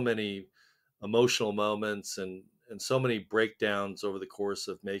and so many emotional moments and so many breakdowns over the course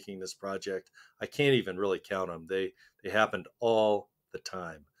of making this project. I can't even really count them. They happened all the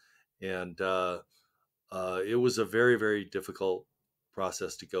time. And it was a very, very difficult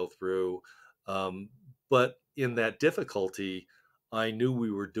process to go through. Um, but in that difficulty, I knew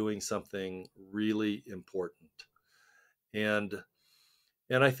we were doing something really important. And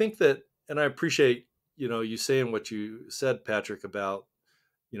and I think that, and I appreciate, you saying what you said, Patrick, about,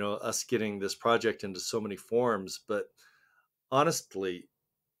 us getting this project into so many forms. But honestly,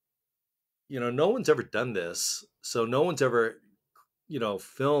 no one's ever done this. So no one's ever,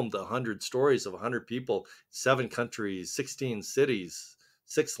 filmed 100 stories of 100 people, 7 countries, 16 cities,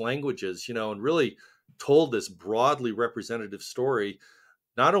 6 languages, and really told this broadly representative story,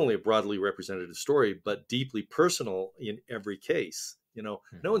 not only a broadly representative story, but deeply personal in every case. No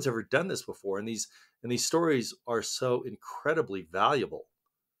Mhm. one's ever done this before. And these stories are so incredibly valuable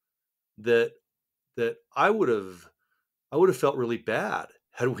that I would have felt really bad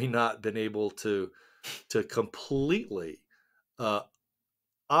had we not been able to completely uh,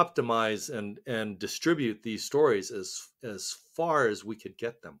 optimize and distribute these stories as far as we could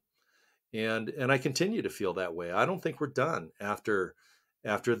get them. And I continue to feel that way. I don't think we're done after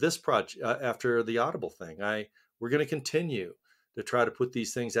this project, after the Audible thing. We're going to continue to try to put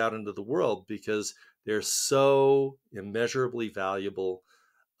these things out into the world because they're so immeasurably valuable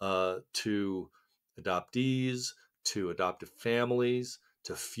to adoptees, to adoptive families,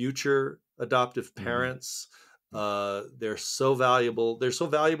 to future adoptive Mhm. parents. They're so valuable. They're so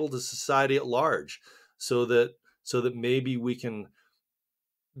valuable to society at large, so that maybe we can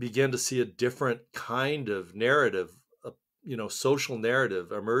begin to see a different kind of narrative, social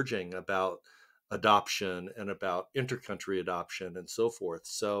narrative emerging about adoption and about intercountry adoption and so forth.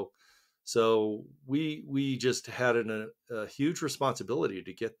 So we just had a huge responsibility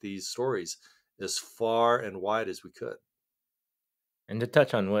to get these stories as far and wide as we could. And to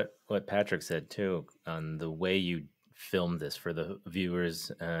touch on what Patrick said too, on the way you filmed this for the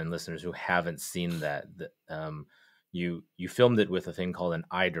viewers and listeners who haven't seen you filmed it with a thing called an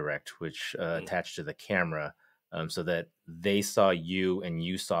eye direct, which Mm. attached to the camera, so that they saw you and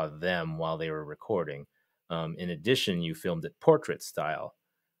you saw them while they were recording. In addition, you filmed it portrait style,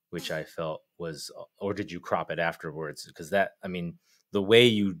 which I felt was, or did you crop it afterwards? Because that, I mean, the way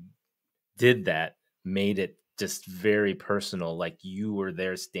you did that made it just very personal, like you were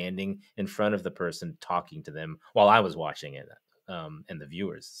there standing in front of the person talking to them while I was watching it, and the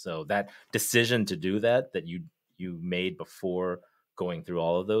viewers. So that decision to do that you made before going through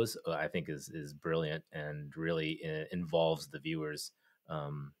all of those, I think is brilliant and really involves the viewers,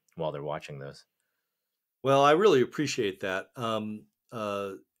 while they're watching those. Well, I really appreciate that.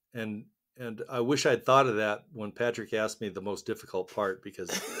 And I wish I'd thought of that when Patrick asked me the most difficult part, because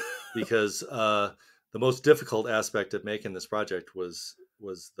the most difficult aspect of making this project was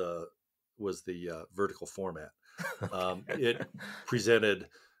the vertical format. Okay. It presented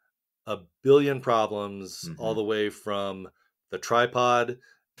a billion problems, all Hmm. the way from the tripod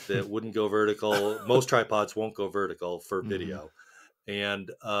that wouldn't go vertical. Most tripods won't go vertical for Hmm. video,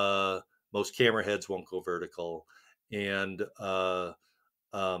 and most camera heads won't go vertical, and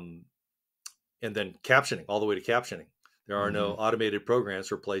um, and then captioning, all the way to captioning. There are no Hmm. automated programs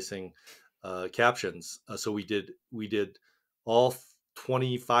for placing captions, so we did all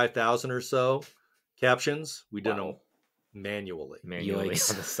 25,000 or so captions. We did them Wow. manually. Manually on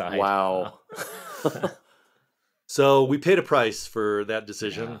Yikes. the side. Wow. Wow. So we paid a price for that Yeah.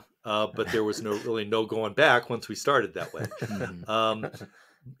 decision, but there was no going back once we started that way. Hmm. Um,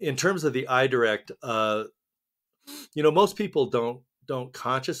 in terms of the iDirect, most people don't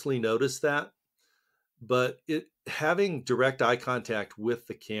consciously notice that, but it having direct eye contact with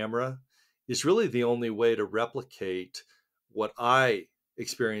the camera is really the only way to replicate what I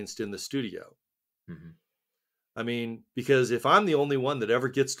experienced in the studio. Hmm. I mean, because if I'm the only one that ever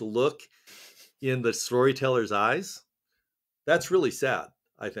gets to look in the storyteller's eyes, that's really sad,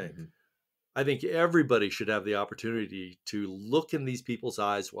 I think. Hmm. I think everybody should have the opportunity to look in these people's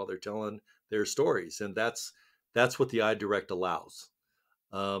eyes while they're telling their stories, and that's what the iDirect allows.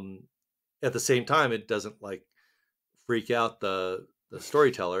 Um, at the same time, it doesn't like freak out the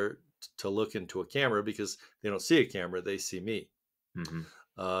storyteller to look into a camera because they don't see a camera; they see me. Hmm.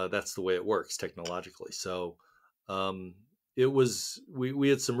 That's the way it works technologically. So it was we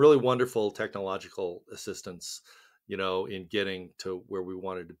had some really wonderful technological assistance, in getting to where we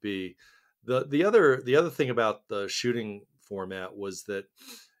wanted to be. The other thing about the shooting format was that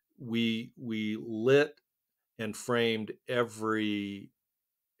we lit and framed every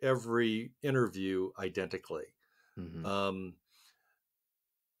interview identically. Hmm. Um,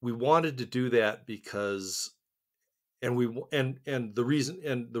 we wanted to do that because and the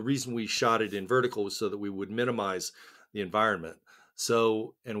reason we shot it in vertical was so that we would minimize the environment.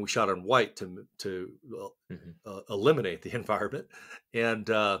 So, and we shot on white to Hmm. eliminate the environment. And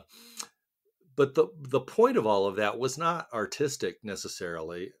but the point of all of that was not artistic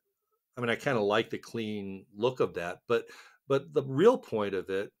necessarily. I mean, I kind of like the clean look of that, but the real point of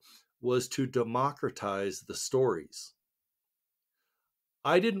it was to democratize the stories.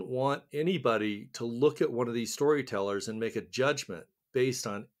 I didn't want anybody to look at one of these storytellers and make a judgment based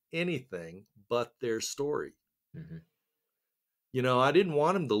on anything but their story. Hmm. I didn't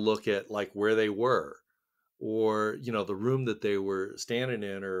want them to look at like where they were, or the room that they were standing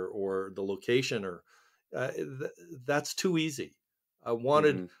in, or the location, or that's too easy. I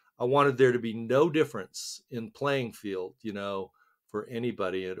wanted Hmm. I wanted there to be no difference in playing field, for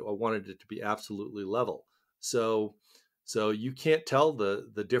anybody, and I wanted it to be absolutely level. So you can't tell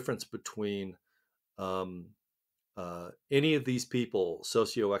the difference between um, any of these people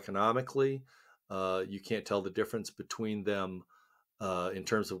socioeconomically. You can't tell the difference between them in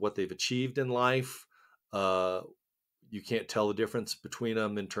terms of what they've achieved in life. Uh, you can't tell the difference between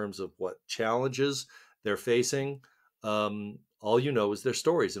them in terms of what challenges they're facing. All you know is their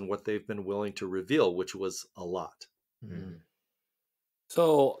stories and what they've been willing to reveal, which was a lot. Hmm.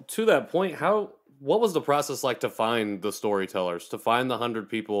 So to that point, what was the process like to find the storytellers, to find the 100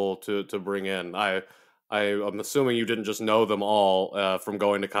 people to bring in? I'm assuming you didn't just know them all from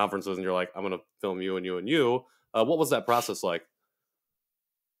going to conferences, and you're like, I'm going to film you and you and you. What was that process like?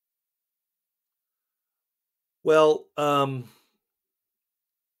 Well,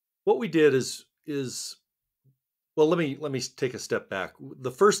 what we did is well, let me take a step back.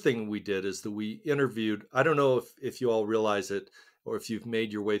 The first thing we did is that we interviewed. I don't know if you all realize it, or if you've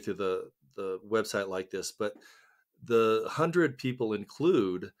made your way through the website like this, but the 100 people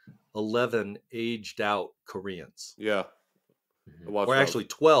include 11 aged out Koreans, Yeah, I Hmm. watched or those. actually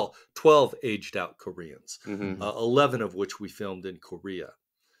 12 aged out Koreans, Hmm. Hmm. 11 of which we filmed in Korea.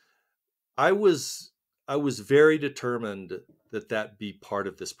 I was I was very determined that that be part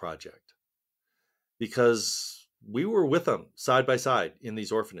of this project, because we were with them side by side in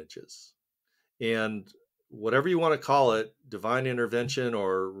these orphanages. And whatever you want to call it, divine intervention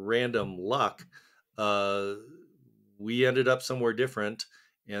or random luck, uh, we ended up somewhere different,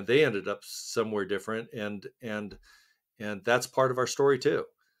 and they ended up somewhere different, and that's part of our story too,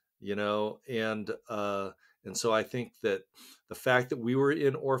 and so I think that the fact that we were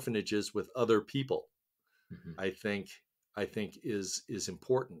in orphanages with other people, Hmm. I think is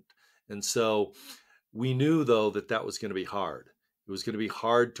important. And so we knew though that that was going to be hard. It was going to be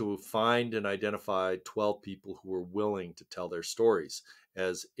hard to find and identify 12 people who were willing to tell their stories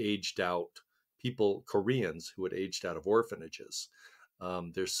as aged out people, Koreans who had aged out of orphanages.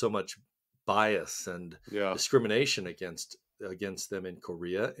 There's so much bias and Yeah. discrimination against them in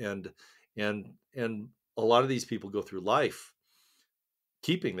Korea, and a lot of these people go through life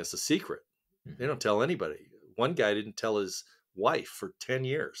keeping this a secret. They Hmm. don't tell anybody. One guy didn't tell his wife for 10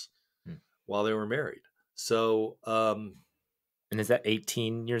 years while they were married. So And is that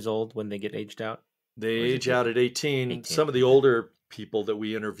 18 years old when they get aged out? they Or is it age out at 18. 18? Some of the Okay. older people that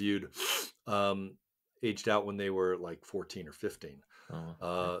we interviewed um, aged out when they were like 14 or 15. Oh,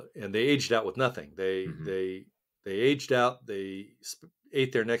 okay. And they aged out with nothing. Hmm. They aged out. They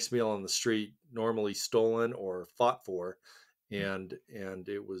ate their next meal on the street, normally stolen or fought for, and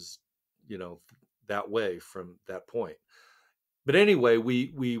it was, that way from that point. But anyway,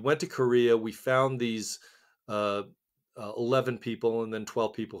 we went to Korea. We found these uh, 11 people and then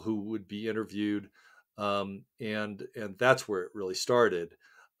 12 people who would be interviewed, and that's where it really started.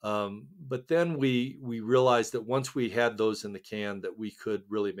 But then we realized that once we had those in the can, that we could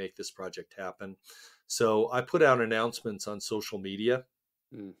really make this project happen. So I put out announcements on social media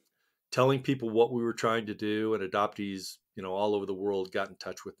Mm. telling people what we were trying to do, and adoptees, all over the world got in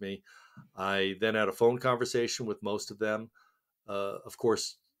touch with me. I then had a phone conversation with most of them. Of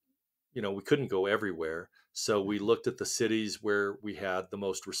course, we couldn't go everywhere. So we looked at the cities where we had the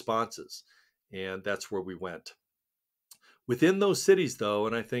most responses, and that's where we went. Within those cities, though,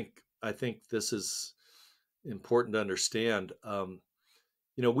 and I think this is important to understand.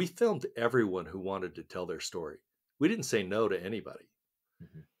 We filmed everyone who wanted to tell their story. we didn't say no to anybody.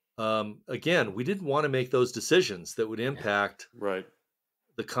 Mhm. Again, we didn't want to make those decisions that would impact Right.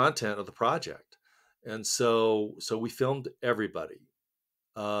 the content of the project. And so we filmed everybody.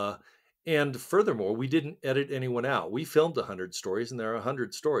 And furthermore, we didn't edit anyone out. We filmed 100 stories, and there are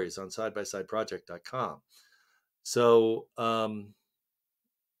 100 stories on sidebysideproject.com. So,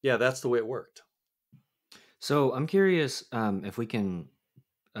 yeah, that's the way it worked. So I'm curious if we can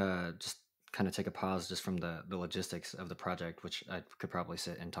just kind of take a pause just from the logistics of the project, which I could probably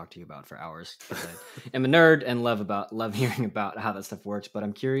sit and talk to you about for hours, because I am a nerd and love hearing about how that stuff works. But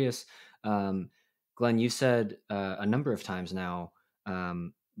I'm curious, Glenn, you said a number of times now,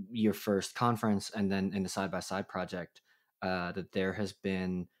 your first conference and then in the side by side project, that there has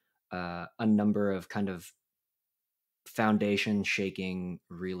been a number of kind of foundation shaking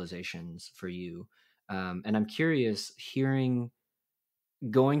realizations for you. And I'm curious,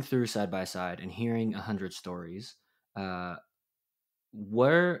 going through side by side and hearing 100 stories,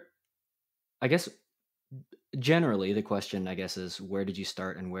 where, I guess, generally the question, I guess, is where did you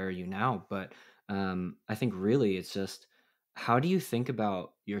start and where are you now? But I think really it's just, how do you think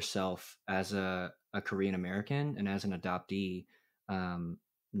about yourself as a Korean American and as an adoptee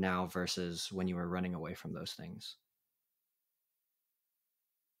now versus when you were running away from those things?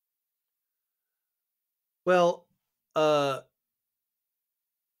 Well,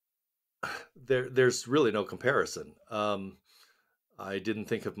 there's really no comparison. I didn't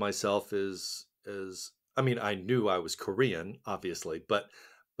think of myself as I mean, I knew I was Korean, obviously, but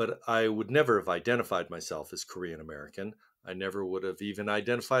I would never have identified myself as Korean American. I never would have even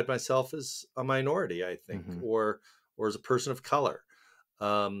identified myself as a minority, I think, Mm-hmm. or as a person of color.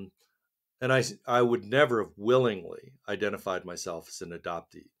 And I would never have willingly identified myself as an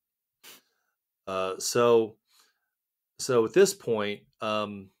adoptee. So at this point,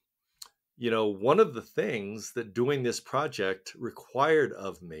 one of the things that doing this project required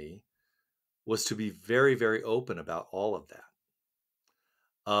of me was to be very, very open about all of that.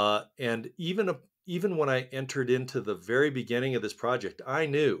 And even when I entered into the very beginning of this project, I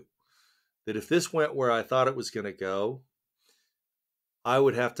knew that if this went where I thought it was going to go, I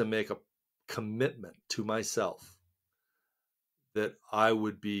would have to make a commitment to myself that I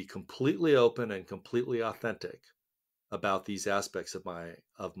would be completely open and completely authentic about these aspects of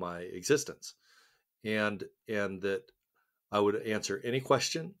my existence, and that I would answer any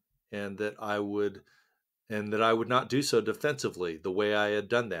question, and that I would not do so defensively the way I had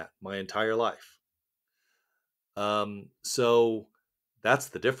done that my entire life. So that's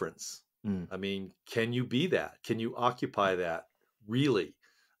the difference. I mean, can you be that? Can you occupy that really,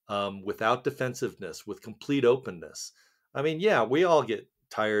 without defensiveness, with complete openness? I mean, yeah, we all get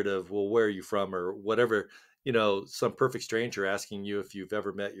tired of, well, where are you from, or whatever, some perfect stranger asking you if you've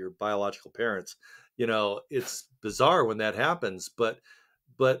ever met your biological parents. It's bizarre when that happens, but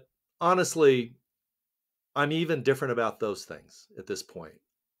honestly, I'm even different about those things at this point.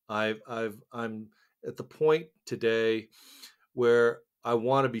 I'm at the point today where I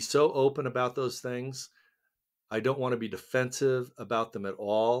want to be so open about those things. I don't want to be defensive about them at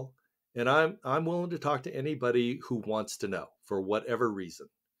all. And I'm willing to talk to anybody who wants to know for whatever reason.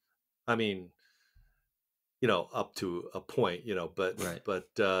 I mean, up to a point, but Right.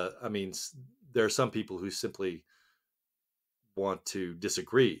 I mean, there are some people who simply want to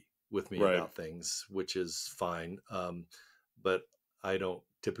disagree with me Right. about things, which is fine. But I don't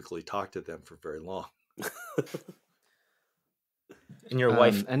typically talk to them for very long. And your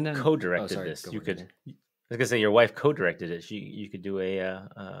wife And then, co-directed sorry, this. go You on, could. Daniel. I was gonna say your wife co-directed it. You could do a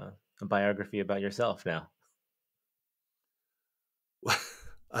biography about yourself now.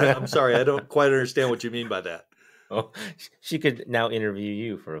 I'm sorry, I don't quite understand what you mean by that. Oh, she could now interview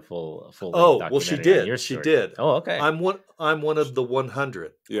you for a full Oh, length well, she documentary on your did. She story. did. Oh, okay. I'm one of the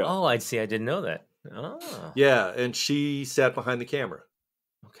 100. Yeah. Oh, I see. I didn't know that. Oh, Yeah, and she sat behind the camera.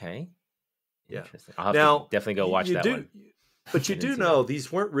 okay. Yeah. Interesting. I'll have Now, to definitely go watch you that do, one. but you I didn't do see know that.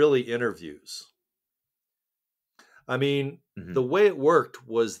 these weren't really interviews. I mean, Mhm. the way it worked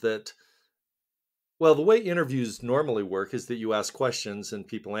was that, well, the way interviews normally work is that you ask questions and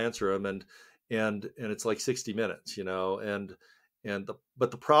people answer them, and it's like 60 minutes,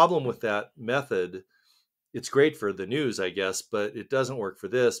 but the problem with that method, it's great for the news, I guess, but it doesn't work for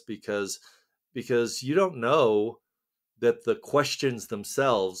this because you don't know that the questions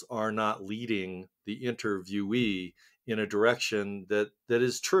themselves are not leading the interviewee in a direction that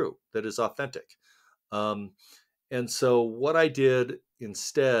is true, that is authentic. And so what I did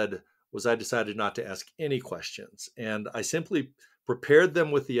instead was I decided not to ask any questions. And I simply prepared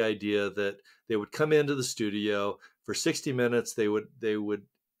them with the idea that they would come into the studio for 60 minutes. They would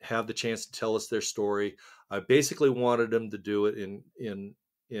have the chance to tell us their story. I basically wanted them to do it in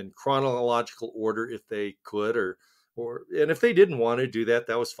chronological order if they could, and if they didn't want to do that,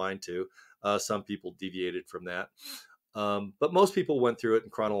 that was fine too. Some people deviated from that, but most people went through it in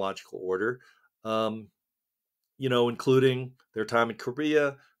chronological order. Including their time in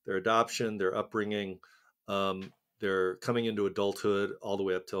Korea, their adoption, their upbringing, their coming into adulthood, all the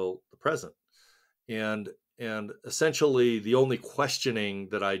way up till the present. And essentially, the only questioning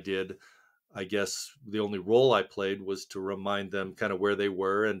that I did, I guess, the only role I played was to remind them kind of where they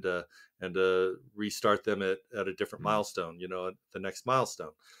were and to restart them at a different milestone, at the next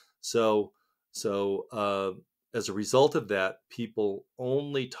milestone. So as a result of that, people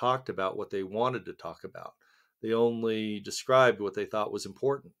only talked about what they wanted to talk about. They only described what they thought was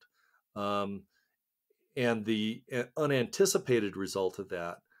important. And the unanticipated result of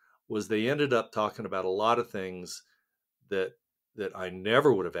that was they ended up talking about a lot of things that I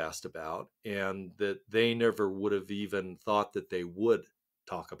never would have asked about, and that they never would have even thought that they would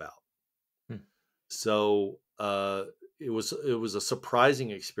talk about. So it was a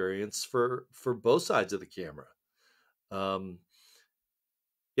surprising experience for both sides of the camera.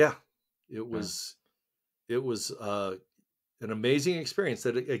 It was an amazing experience.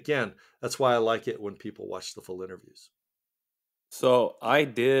 That, again, that's why I like it when people watch the full interviews. So I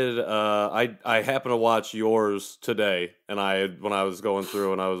did. I happened to watch yours today, and when I was going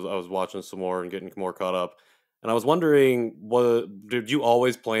through and I was watching some more and getting more caught up, and I was wondering, did you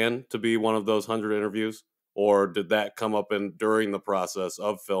always plan to be one of those 100 interviews, or did that come up during the process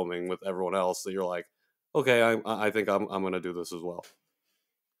of filming with everyone else that you're like, okay, I think I'm going to do this as well?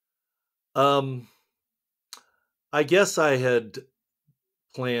 I guess I had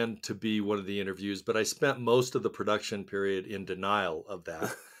planned to be one of the interviews, but I spent most of the production period in denial of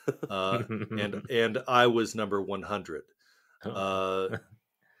that. And I was number 100.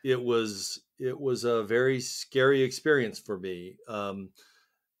 It was a very scary experience for me.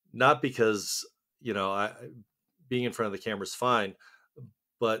 Not because, being in front of the camera is fine,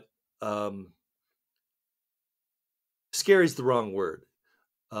 but scary is the wrong word.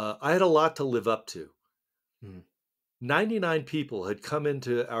 I had a lot to live up to. 99 people had come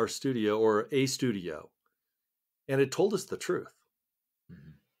into our studio, or a studio, and had told us the truth.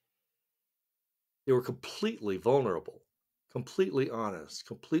 They were completely vulnerable, completely honest,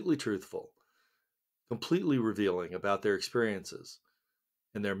 completely truthful, completely revealing about their experiences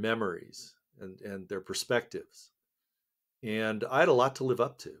and their memories and their perspectives. And I had a lot to live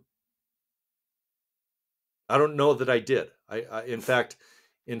up to. I don't know that I did. I in fact,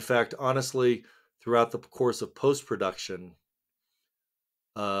 honestly, throughout the course of post-production,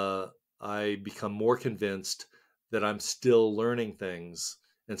 I become more convinced that I'm still learning things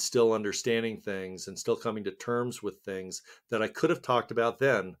and still understanding things and still coming to terms with things that I could have talked about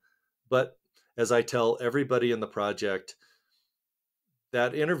then. But as I tell everybody in the project,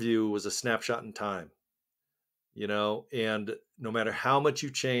 that interview was a snapshot in time, and no matter how much you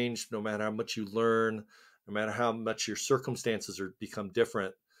change, no matter how much you learn, no matter how much your circumstances become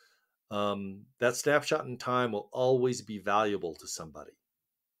different, that snapshot in time will always be valuable to somebody.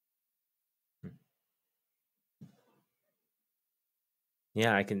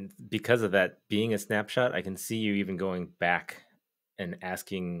 Yeah, because of that being a snapshot, I can see you even going back and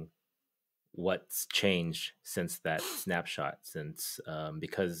asking what's changed since that snapshot,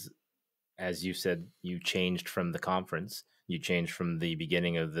 because as you said, you changed from the conference, you changed from the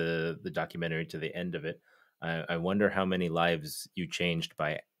beginning of the documentary to the end of it. I wonder how many lives you changed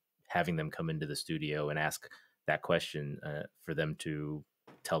by having them come into the studio and ask that question, for them to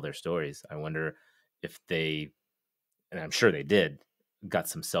tell their stories. I wonder if they, and I'm sure they did, got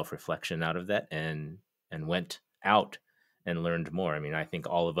some self-reflection out of that and went out and learned more. I mean, I think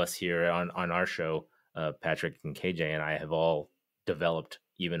all of us here on our show, Patrick and KJ and I, have all developed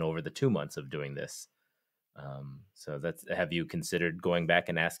even over the 2 months of doing this. So have you considered going back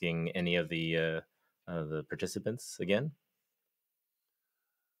and asking any of the participants again?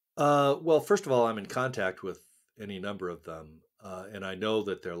 Well, first of all, I'm in contact with any number of them, and I know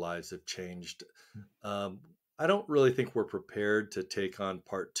that their lives have changed. I don't really think we're prepared to take on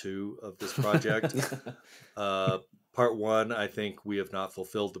part 2 of this project. Part 1, I think we have not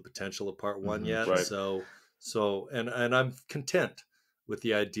fulfilled the potential of part 1 yet. Right. So, and I'm content with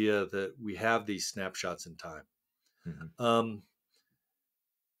the idea that we have these snapshots in time. But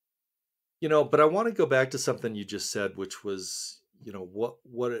I want to go back to something you just said, which was,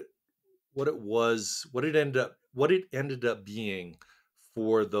 what it ended up being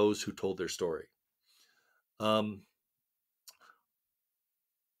for those who told their story.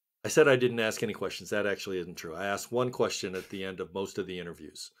 I said I didn't ask any questions. That actually isn't true. I asked one question at the end of most of the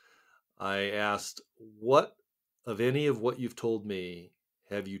interviews. I asked, what of any of what you've told me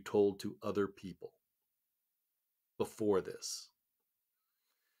have you told to other people before this?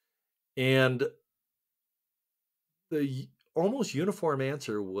 And the almost uniform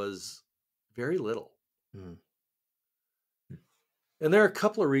answer was very little. Mm. And there are a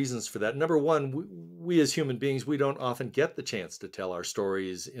couple of reasons for that. Number one, we as human beings, we don't often get the chance to tell our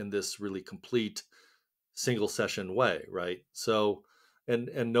stories in this really complete single session way, right? So,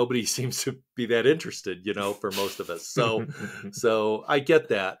 and nobody seems to be that interested, for most of us. So I get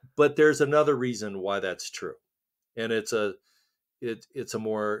that, but there's another reason why that's true, and it's a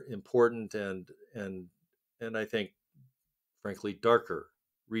more important and I think, frankly, darker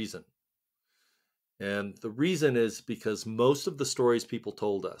reason. And the reason is because most of the stories people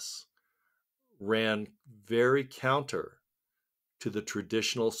told us ran very counter to the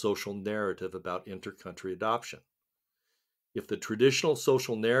traditional social narrative about intercountry adoption. If the traditional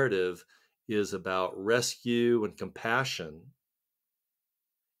social narrative is about rescue and compassion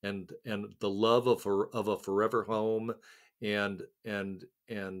and the love of a forever home and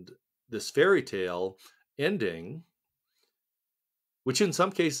this fairy tale ending, which in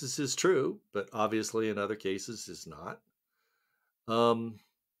some cases is true, but obviously in other cases is not. Well,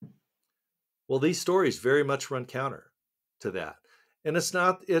 these stories very much run counter to that. And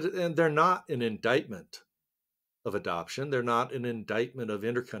and they're not an indictment of adoption. They're not an indictment of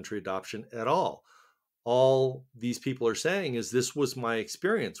intercountry adoption at all. All these people are saying is, this was my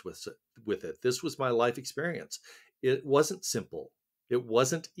experience with it. This was my life experience. It wasn't simple. It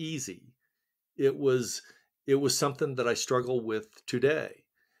wasn't easy. It was something that I struggle with today.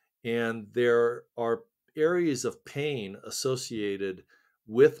 And there are areas of pain associated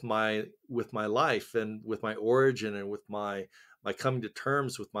with my life and with my origin and with my coming to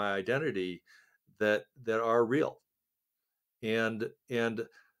terms with my identity that are real. And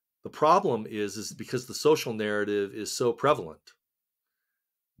the problem is because the social narrative is so prevalent,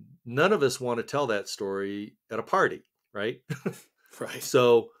 none of us want to tell that story at a party, right? Right.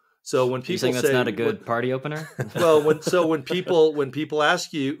 So when people saying that's say not a good party opener? Well, when people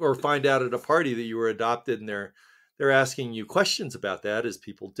ask you or find out at a party that you were adopted, and they're asking you questions about that, as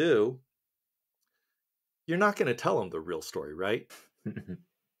people do, you're not going to tell them the real story, right?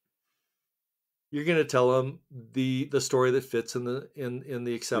 You're going to tell them the story that fits in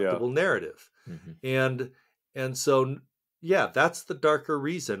the acceptable narrative. Mm-hmm. And so, yeah, that's the darker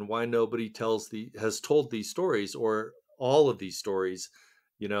reason why nobody has told these stories, or all of these stories,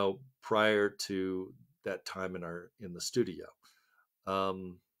 prior to that time in the studio.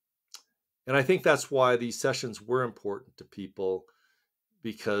 And I think that's why these sessions were important to people,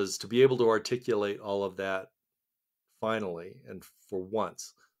 because to be able to articulate all of that finally and for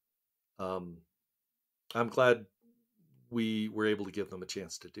once, I'm glad we were able to give them a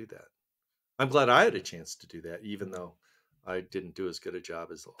chance to do that. I'm glad I had a chance to do that, even though I didn't do as good a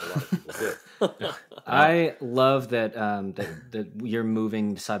job as a lot of people did. I love that that you're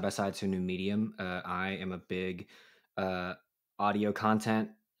moving side by side to a new medium. I am a big audio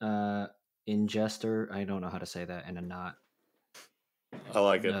content ingester. I don't know how to say that in a not I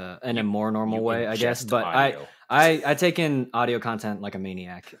like it. in a more normal way, I guess. ingest But audio. I take in audio content like a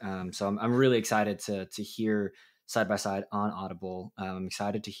maniac. So I'm really excited to hear side by side on Audible. I'm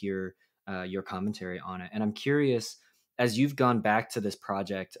excited to hear your commentary on it, and I'm curious, as you've gone back to this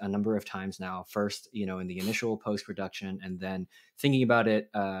project a number of times now. First, in the initial post production, and then thinking about it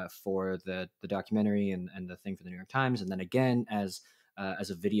for the documentary and the thing for the New York Times, and then again as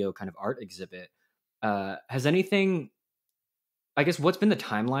a video kind of art exhibit. Has anything? I guess what's been the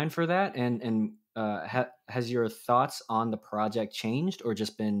timeline for that, and has your thoughts on the project changed, or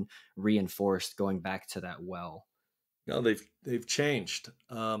just been reinforced going back to that well? No, they've changed.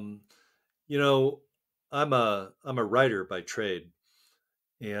 I'm a writer by trade,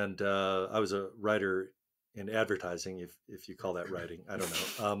 and I was a writer in advertising, if you call that writing. I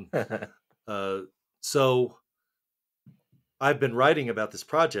don't know. So I've been writing about this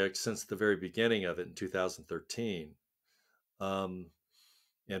project since the very beginning of it in 2013.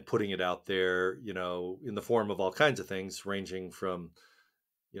 And putting it out there, in the form of all kinds of things, ranging from,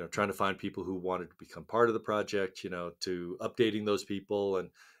 trying to find people who wanted to become part of the project, to updating those people,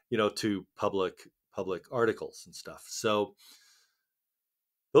 and, to public articles and stuff. So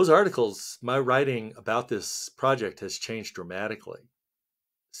those articles, my writing about this project has changed dramatically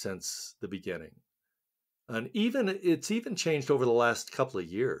since the beginning. And it's even changed over the last couple of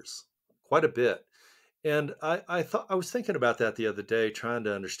years, quite a bit. And I was thinking about that the other day, trying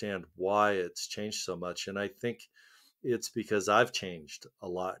to understand why it's changed so much. And I think it's because I've changed a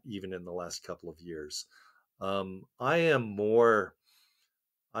lot, even in the last couple of years. I am more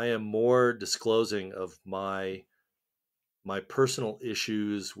I am more disclosing of my personal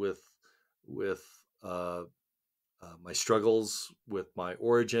issues with uh, my struggles with my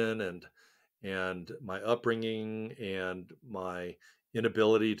origin and my upbringing and my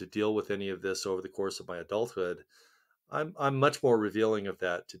inability to deal with any of this over the course of my adulthood. I'm much more revealing of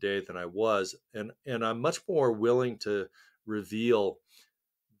that today than I was, and I'm much more willing to reveal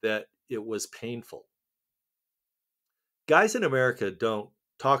that it was painful. Guys in America don't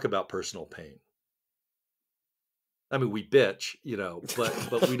talk about personal pain. I mean, we bitch,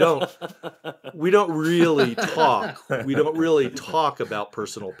 but we don't really talk. We don't really talk about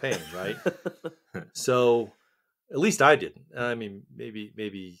personal pain, right? So at least I didn't. I mean,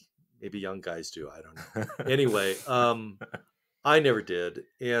 maybe young guys do. I don't know. Anyway, I never did,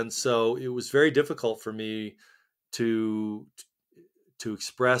 and so it was very difficult for me to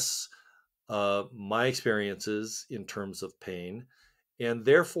express my experiences in terms of pain, and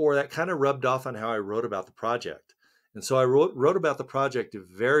therefore that kind of rubbed off on how I wrote about the project. And so I wrote about the project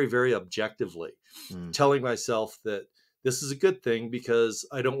very, very objectively, telling myself that this is a good thing because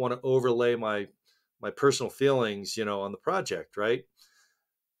I don't want to overlay my personal feelings, on the project, right?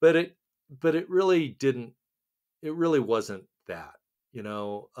 But it really didn't. It really wasn't that,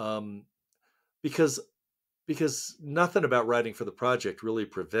 because nothing about writing for the project really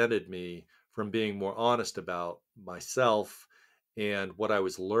prevented me from being more honest about myself and what I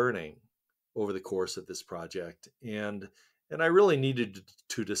was learning over the course of this project. And I really needed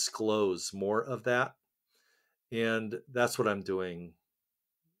to disclose more of that. And that's what I'm doing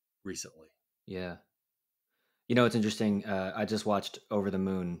recently. Yeah. It's interesting. I just watched Over the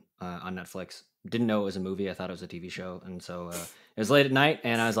Moon on Netflix. Didn't know it was a movie. I thought it was a TV show. And so it was late at night,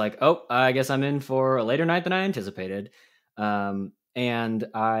 and I was like, oh, I guess I'm in for a later night than I anticipated. And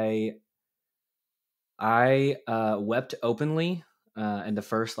I wept openly in the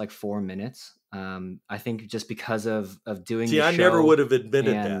first 4 minutes. I think just because of doing the show. I never would have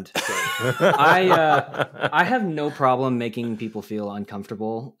admitted that. So. I have no problem making people feel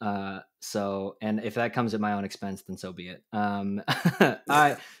uncomfortable. And if that comes at my own expense, then so be it.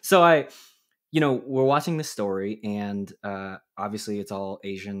 We're watching this story, and obviously it's all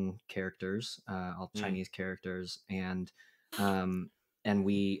Asian characters, all Chinese characters, and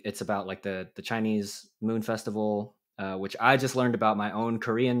it's about the Chinese Moon Festival, which I just learned about my own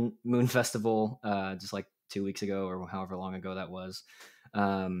Korean Moon Festival just 2 weeks ago or however long ago that was.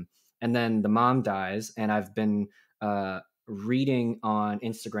 And then the mom dies, and I've been reading on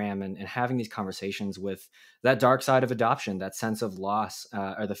Instagram and having these conversations with that dark side of adoption, that sense of loss,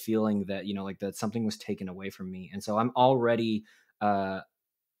 or the feeling that, that something was taken away from me. And so I'm already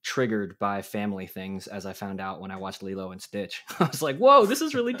triggered by family things, as I found out when I watched Lilo and Stitch. I was like, whoa, this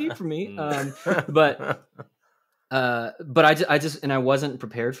is really deep for me. But I wasn't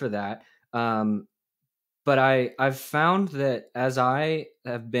prepared for that. But I've found that as I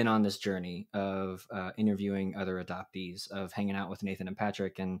have been on this journey of interviewing other adoptees, of hanging out with Nathan and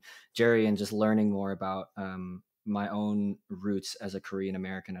Patrick and Jerry, and just learning more about my own roots as a Korean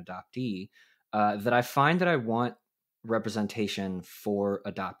American adoptee, that I find that I want representation for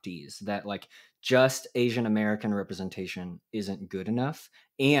adoptees, that just Asian American representation isn't good enough.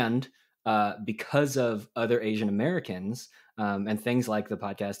 And because of other Asian Americans, and things like the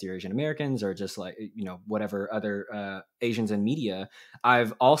podcast Dear Asian Americans, or just whatever other Asians in media,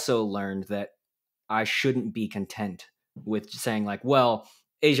 I've also learned that I shouldn't be content with saying well,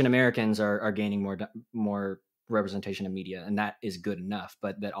 Asian Americans are gaining more representation in media, and that is good enough.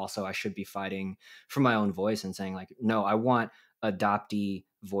 But that also I should be fighting for my own voice and saying no, I want adoptee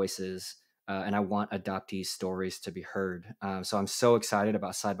voices, and I want adoptee stories to be heard. So I'm so excited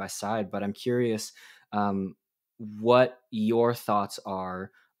about Side by Side, but I'm curious what your thoughts are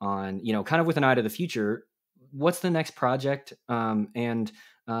on, kind of with an eye to the future, what's the next project, and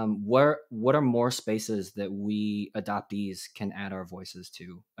what are more spaces that we adoptees can add our voices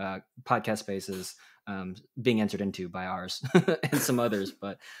to, podcast spaces being entered into by ours and some others.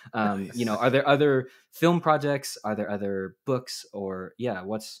 But nice. Are there other film projects? Are there other books? Or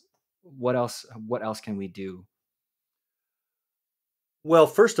what else can we do? Well,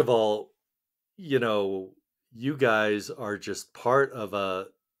 first of all, you guys are just part of a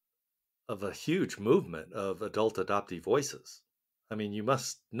huge movement of adult adoptee voices. I mean, you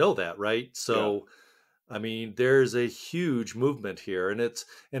must know that, right? So, yeah. I mean, there's a huge movement here, and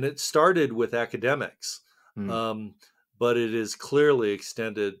it started with academics, but it is clearly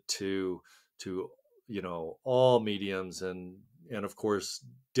extended to all mediums, and of course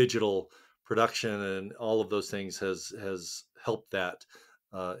digital production and all of those things has helped that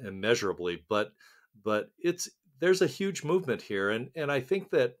immeasurably. But it's there's a huge movement here, and I think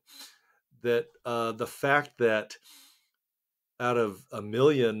that the fact that out of 1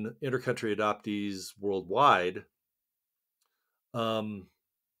 million intercountry adoptees worldwide,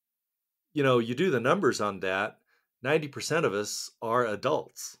 you do the numbers on that, 90% of us are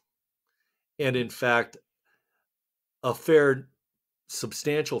adults. And in fact, a fair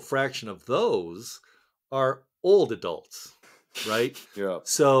substantial fraction of those are old adults, right? Yeah.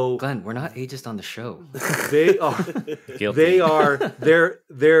 So Glenn, we're not ageist on the show. they are Guilty. they're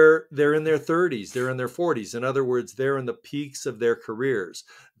in their 30s, they're in their 40s. In other words, they're in the peaks of their careers.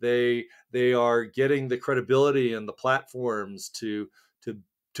 They are getting the credibility and the platforms to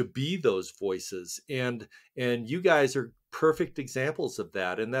be those voices, and you guys are perfect examples of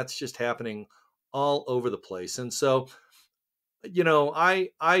that, and that's just happening all over the place. And so I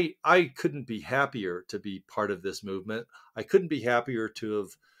couldn't be happier to be part of this movement. I couldn't be happier to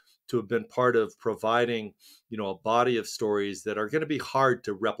have been part of providing a body of stories that are going to be hard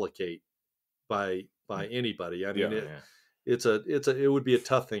to replicate by anybody. I mean, it would be a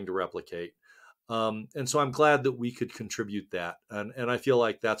tough thing to replicate. And so I'm glad that we could contribute that, and I feel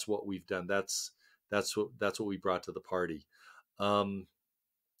like that's what we've done. That's what we brought to the party.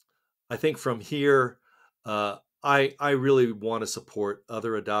 I think from here, I really want to support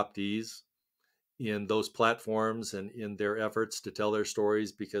other adoptees in those platforms and in their efforts to tell their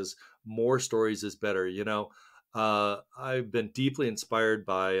stories, because more stories is better. I've been deeply inspired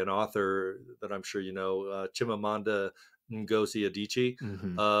by an author that I'm sure Chimamanda Ngozi Adichie,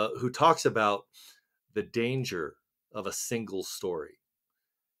 who talks about the danger of a single story.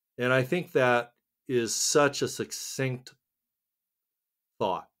 And I think that is such a succinct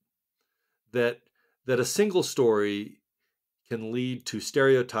thought, that a single story can lead to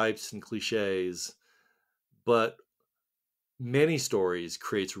stereotypes and cliches, but many stories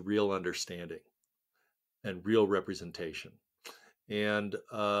creates real understanding and real representation. And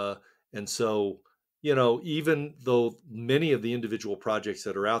so, even though many of the individual projects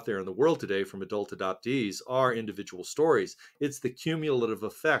that are out there in the world today from adult adoptees are individual stories, it's the cumulative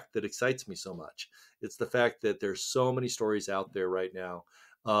effect that excites me so much. It's the fact that there's so many stories out there right now,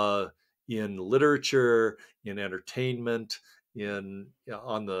 in literature, in entertainment, on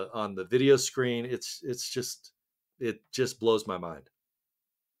the video screen. It just blows my mind.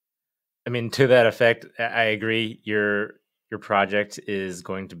 I mean, to that effect, I agree. Your project is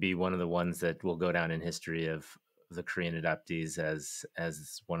going to be one of the ones that will go down in history of the Korean adoptees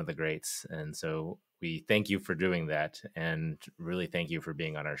as one of the greats. And so we thank you for doing that, and really thank you for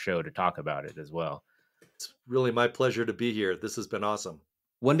being on our show to talk about it as well. It's really my pleasure to be here. This has been awesome.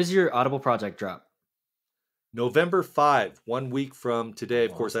 When does your Audible project drop? November 5, 1 week from today.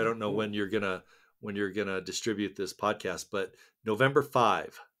 Of course, I Awesome. don't know when you're gonna distribute this podcast, but November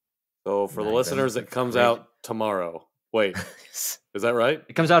 5. So for the Nice. listeners, it comes Great. out tomorrow. Wait, is that right?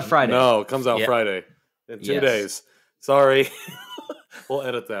 It comes out Friday. No, it comes out Yeah. Friday in 2 Yes. days. Sorry. We'll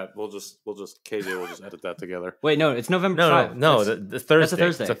edit that. KJ will just edit that together. Wait, no, it's November No, 5. no, That's- the Thursday. That's a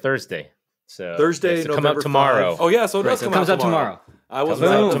Thursday. It's a Thursday. So Thursday, yes, it come November out tomorrow. 5. Oh yeah, so it right, does so come it comes out out tomorrow. I was Comes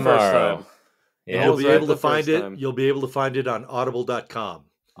right out the tomorrow. first time. Yeah. You'll be right able to the find first it. time. You'll be able to find it on audible.com.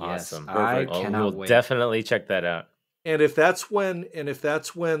 Awesome. Yes, I Perfect. Well, cannot we'll wait. definitely check that out. And if that's when this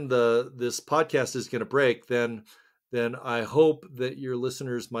podcast is going to break, then I hope that your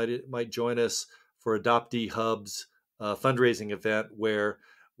listeners might join us for Adoptee Hub's fundraising event, where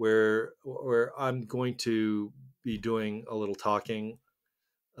I'm going to be doing a little talking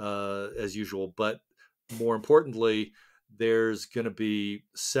as usual, but more importantly, there's going to be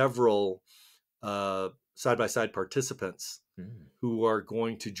several side-by-side participants who are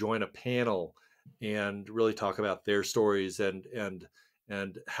going to join a panel and really talk about their stories and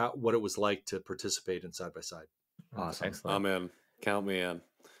what it was like to participate in side by side. Awesome. Excellent. I'm in. Count me in.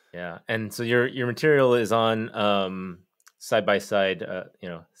 Yeah, and so your material is on side by side,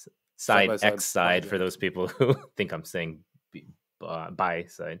 side Side-by-side X side for project. those people who think I'm saying by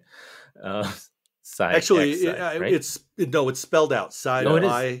side. Side Actually, X side, right? it's spelled out side. Oh, it is?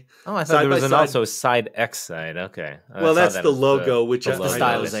 I. Oh, I side thought there by was side. also side X side. Okay. I Well, saw that's that the as logo, which the I logo. know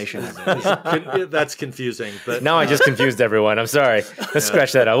Stylization of it. that's confusing. But Now I just confused everyone. I'm sorry. Let's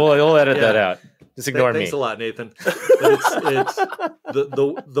scratch that out. We'll edit that Yeah. out. Just ignore me. Thanks a lot, Nathan. But it's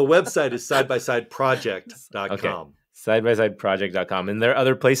the website is sidebysideproject.com. Okay. Sidebysideproject.com. And there are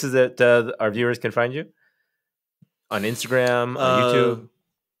other places that our viewers can find you? On Instagram, on YouTube?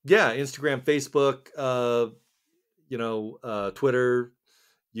 Yeah, Instagram, Facebook, Twitter,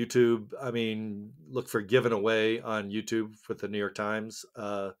 YouTube. I mean, look for Given Away on YouTube with the New York Times.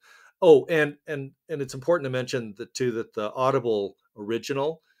 And it's important to mention that the Audible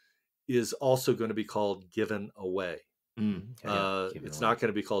original is also going to be called Given Away. It's not going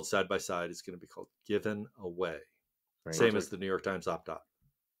to be called Side by Side. It's going to be called Given Away. Right. Same as the New York Times op-ed.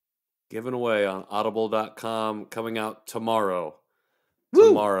 Given Away on audible.com, coming out tomorrow. Woo!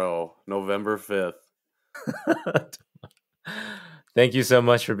 Tomorrow, November 5th. Thank you so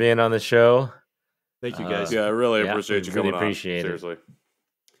much for being on the show. Thank you, guys. Yeah, I really appreciate you coming appreciate on. Seriously.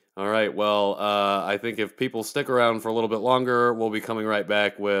 All right. Well, I think if people stick around for a little bit longer, we'll be coming right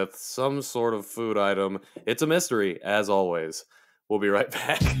back with some sort of food item. It's a mystery, as always. We'll be right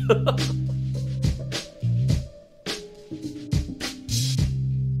back.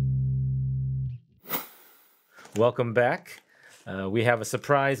 Welcome back. We have a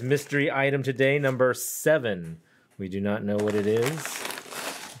surprise mystery item today, number 7. We do not know what it is,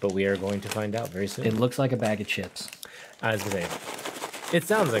 but we are going to find out very soon. It looks like a bag of chips. I was going to say, it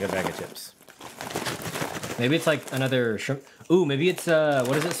sounds like a bag of chips. Maybe it's like another shrimp. Ooh, maybe it's,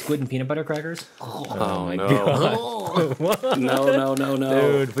 what is it, squid and peanut butter crackers? Oh my no. God. What? No.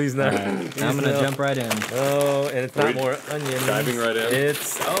 Dude, please not. I'm going to jump right in. Oh, and it's not more onions. Diving right in.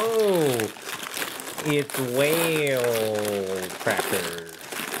 It's whale crackers.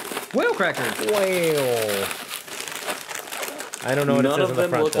 Whale crackers. Whale. I don't know what it says on the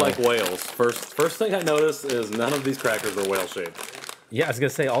front, None of them look though. like whales. First thing I noticed is none of these crackers are whale shaped. Yeah, I was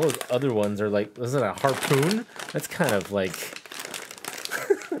gonna say all those other ones are like, is it a harpoon? That's kind of like.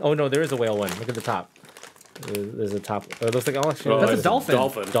 Oh no, there is a whale one. Look at the top. There's a top. Oh, it looks like that's a dolphin.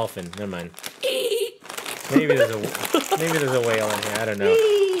 Dolphin. Never mind. Maybe there's a whale in here. I don't know.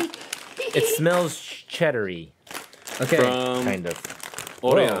 It smells cheddary. Okay. Kind of.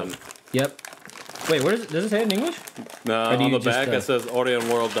 Orion. Whoa. Yep. Wait, what is it? Does it say it in English? No, on the back it says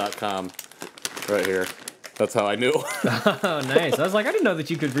OrionWorld.com. Right here. That's how I knew. Oh, nice. I was like, I didn't know that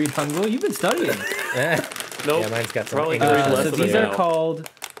you could read Hangul. You've been studying. Nope. Yeah, mine's got some. Probably So these are called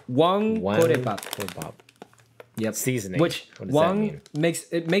Wang Korepap. Yep. Seasoning. Which what does that mean?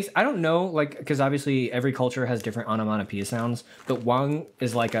 makes I don't know, like, because obviously every culture has different onomatopoeia sounds, but Wang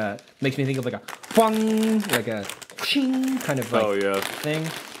is like makes me think of like a Wang, like a ching kind of like thing.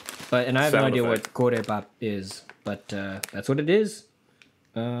 But and I have no idea what Korepap is, but that's what it is.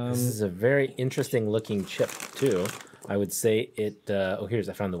 This is a very interesting looking chip too. I would say it.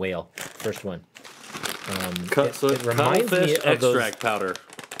 I found the whale. First one. It reminds me of extract powder.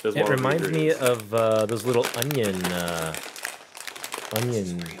 It reminds me of those little onion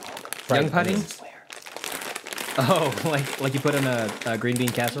Young pudding. Oh, like you put in a green bean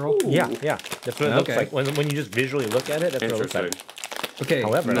casserole. Ooh. Yeah. That's what it looks like when you just visually look at it. That's what it looks like. Okay.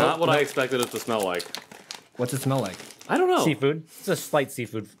 However, not what I expected it to smell like. What's it smell like? I don't know. Seafood. It's a slight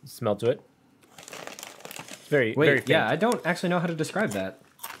seafood smell to it. Very faint. Yeah, I don't actually know how to describe that.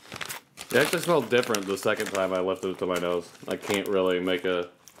 It actually smelled different the second time I lifted it to my nose. I can't really make a.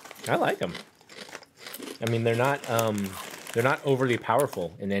 I like them. I mean, they're not overly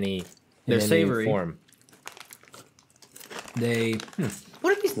powerful in any. They're savory form.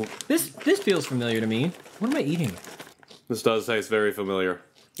 What are these? This feels familiar to me. What am I eating? This does taste very familiar.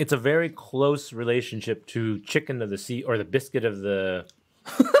 It's a very close relationship to chicken of the sea or the biscuit of the.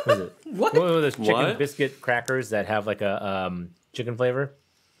 What is it? What? What are those chicken biscuit crackers that have like a chicken flavor?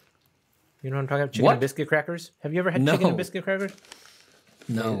 You know what I'm talking about? Chicken and biscuit crackers. Have you ever had chicken and biscuit crackers?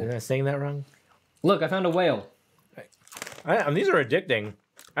 No. Am I saying that wrong? Look, I found a whale. These are addicting.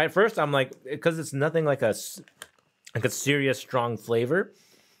 At first, I'm like, because it's nothing like a serious strong flavor.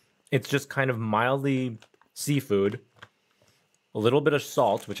 It's just kind of mildly seafood. A little bit of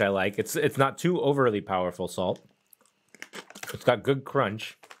salt, which I like. It's not too overly powerful salt. It's got good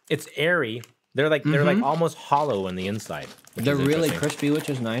crunch. It's airy. They're like almost hollow on the inside. They're really crispy, which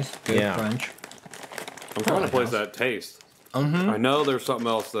is nice. Good crunch. I'm trying to place that taste. I know there's something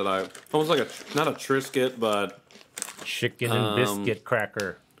else that almost like not a Triscuit, but chicken and biscuit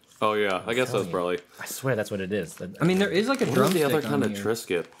cracker. Oh yeah, I guess that's probably. I swear that's what it is. I mean, there is like a drumstick. The other kind of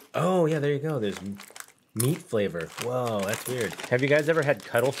Triscuit? Oh yeah, there you go. There's meat flavor. Whoa, that's weird. Have you guys ever had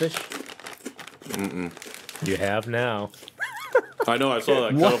cuttlefish? Mm-mm. You have now. I know. I saw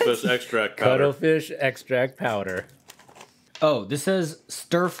that cuttlefish extract powder. Cuttlefish extract powder. Oh, this says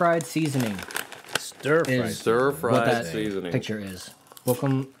stir-fried seasoning. Stir-fried seasoning. Picture is.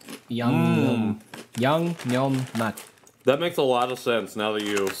 Welcome, yang nyom mat. That makes a lot of sense now that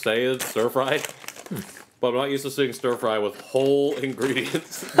you say it's stir-fried. But I'm not used to seeing stir-fry with whole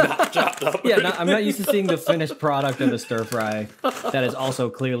ingredients not chopped up. Yeah, I'm not used to seeing the finished product of the stir-fry that is also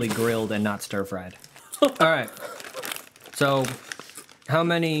clearly grilled and not stir-fried. All right. So, how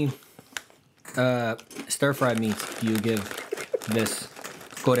many stir-fry meats do you give this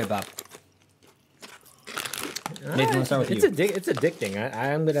korepap? Nathan, let's start with It's you. it's addicting.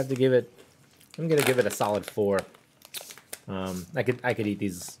 I'm gonna have to give it. I'm gonna give it a solid 4. I could eat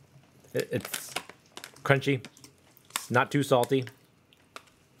these. It's crunchy. It's not too salty.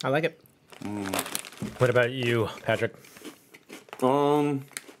 I like it. What about you, Patrick? Sorry,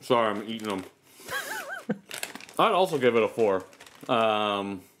 I'm eating them. I'd also give it a 4.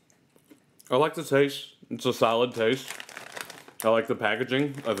 I like the taste. It's a solid taste. I like the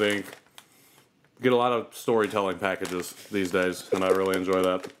packaging. I think get a lot of storytelling packages these days, and I really enjoy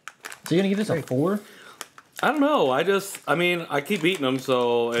that. So you're gonna give this a 4? I don't know. I mean, I keep eating them,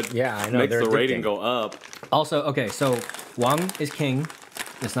 so it Yeah, I know, makes they're the rating addicting. go up. Also, okay, so Wang is king.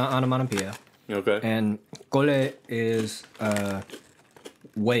 It's not onomatopoeia. Okay. And Cole is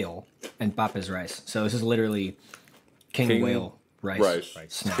whale, and Pap is rice. So this is literally king whale rice.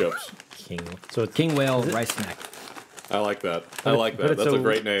 Snack. Chips. King. So it's King whale rice snack. I like that. I But like it's- that. but it's That's a a-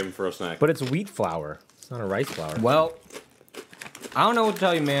 great name for a snack. but it's wheat flour. It's not a rice flour. Well, I don't know what to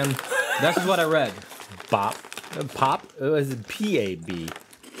tell you, man. This is what I read. Pop. Pop. It was PAB.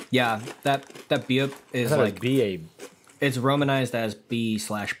 Yeah, that beep is like BA. it's romanized as B/P,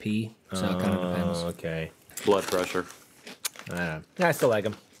 so it kind of depends. Oh, okay. Blood pressure. I still like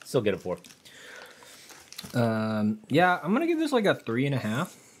them. Still get a 4. Yeah, I'm gonna give this like a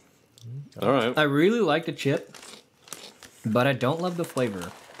 3.5. All right. I really like the chip, but I don't love the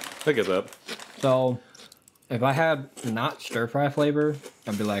flavor. I get that. So if I had not stir fry flavor,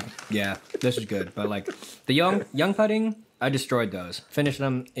 I'd be like, yeah, this is good. But like the young pudding, I destroyed those. Finished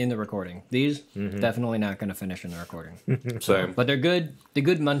them in the recording. These definitely not gonna finish in the recording. Same. But they're good. They're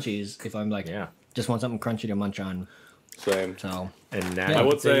good munchies. If I'm like, Yeah. just want something crunchy to munch on. Same. So And now Yeah. I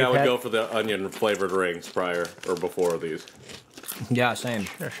would say I you've would had- go for the onion flavored rings prior or before these. yeah, same.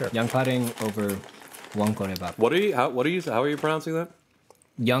 Sure. Young pudding over one korebap. How are you pronouncing that?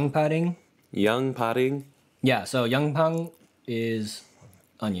 Young pudding. Young potting. Yeah. So young pang is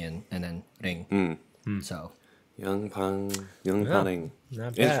onion and then ring. So Young potting.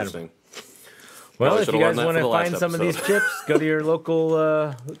 Not bad. Interesting. Well, Probably if you should've learned guys that want for to the last find some of these episode. chips, go to your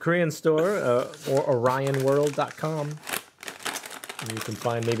local Korean store or orionworld.com. You can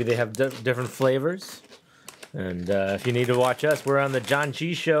find maybe they have different flavors. And if you need to watch us, we're on the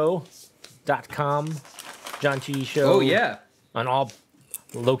Janchi Show.com. Janchi Show. oh yeah. On all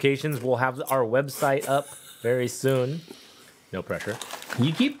locations. We'll have our website up very soon. No pressure.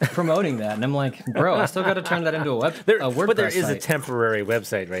 You keep promoting that, and I'm like, bro, I still got to turn that into a WordPress But there is a site. temporary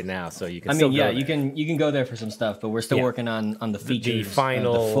website right now, so you can I still mean, go yeah, there. you can go there for some stuff, but we're still Yeah. working on the features.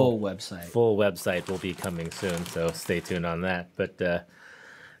 final- the full website. Full website will be coming soon, so stay tuned on that. But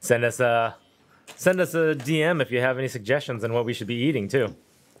send us a DM if you have any suggestions on what we should be eating too,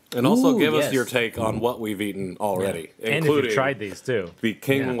 And also Ooh, give us yes. your take on what we've eaten already, and if including you've tried these too. the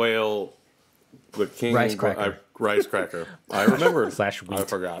king Yeah. whale, the king Rice cracker. rice cracker. I remembered. Slash I wheat.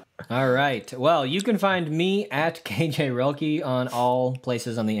 forgot. All right. Well, you can find me at KJ Relke on all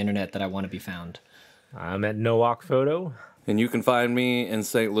places on the internet that I want to be found. I'm at Nowak Photo. And you can find me in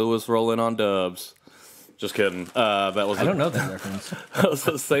St. Louis rolling on dubs. Just kidding. That was I don't know that reference. That was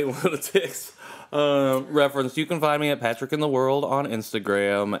a St. Lunatics reference. You can find me at Patrick in the World on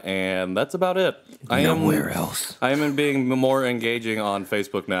Instagram, and that's about it. Nowhere else. I am being more engaging on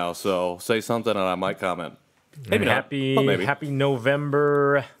Facebook now, so say something and I might comment. Maybe not, but maybe. Happy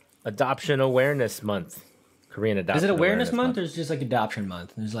November Adoption Awareness Month. Korean Adoption Is it Awareness Month or is it just like Adoption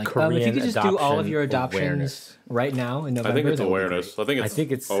Month? There's like, if you Korean could just do all of Adoption your adoptions Awareness. right now in November. I think it's that would be awareness. great. I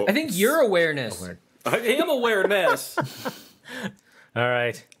think it's. I I think your awareness. I am awareness. All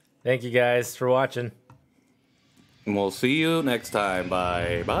right. Thank you guys for watching. And we'll see you next time.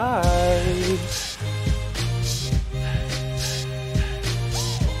 Bye. Bye.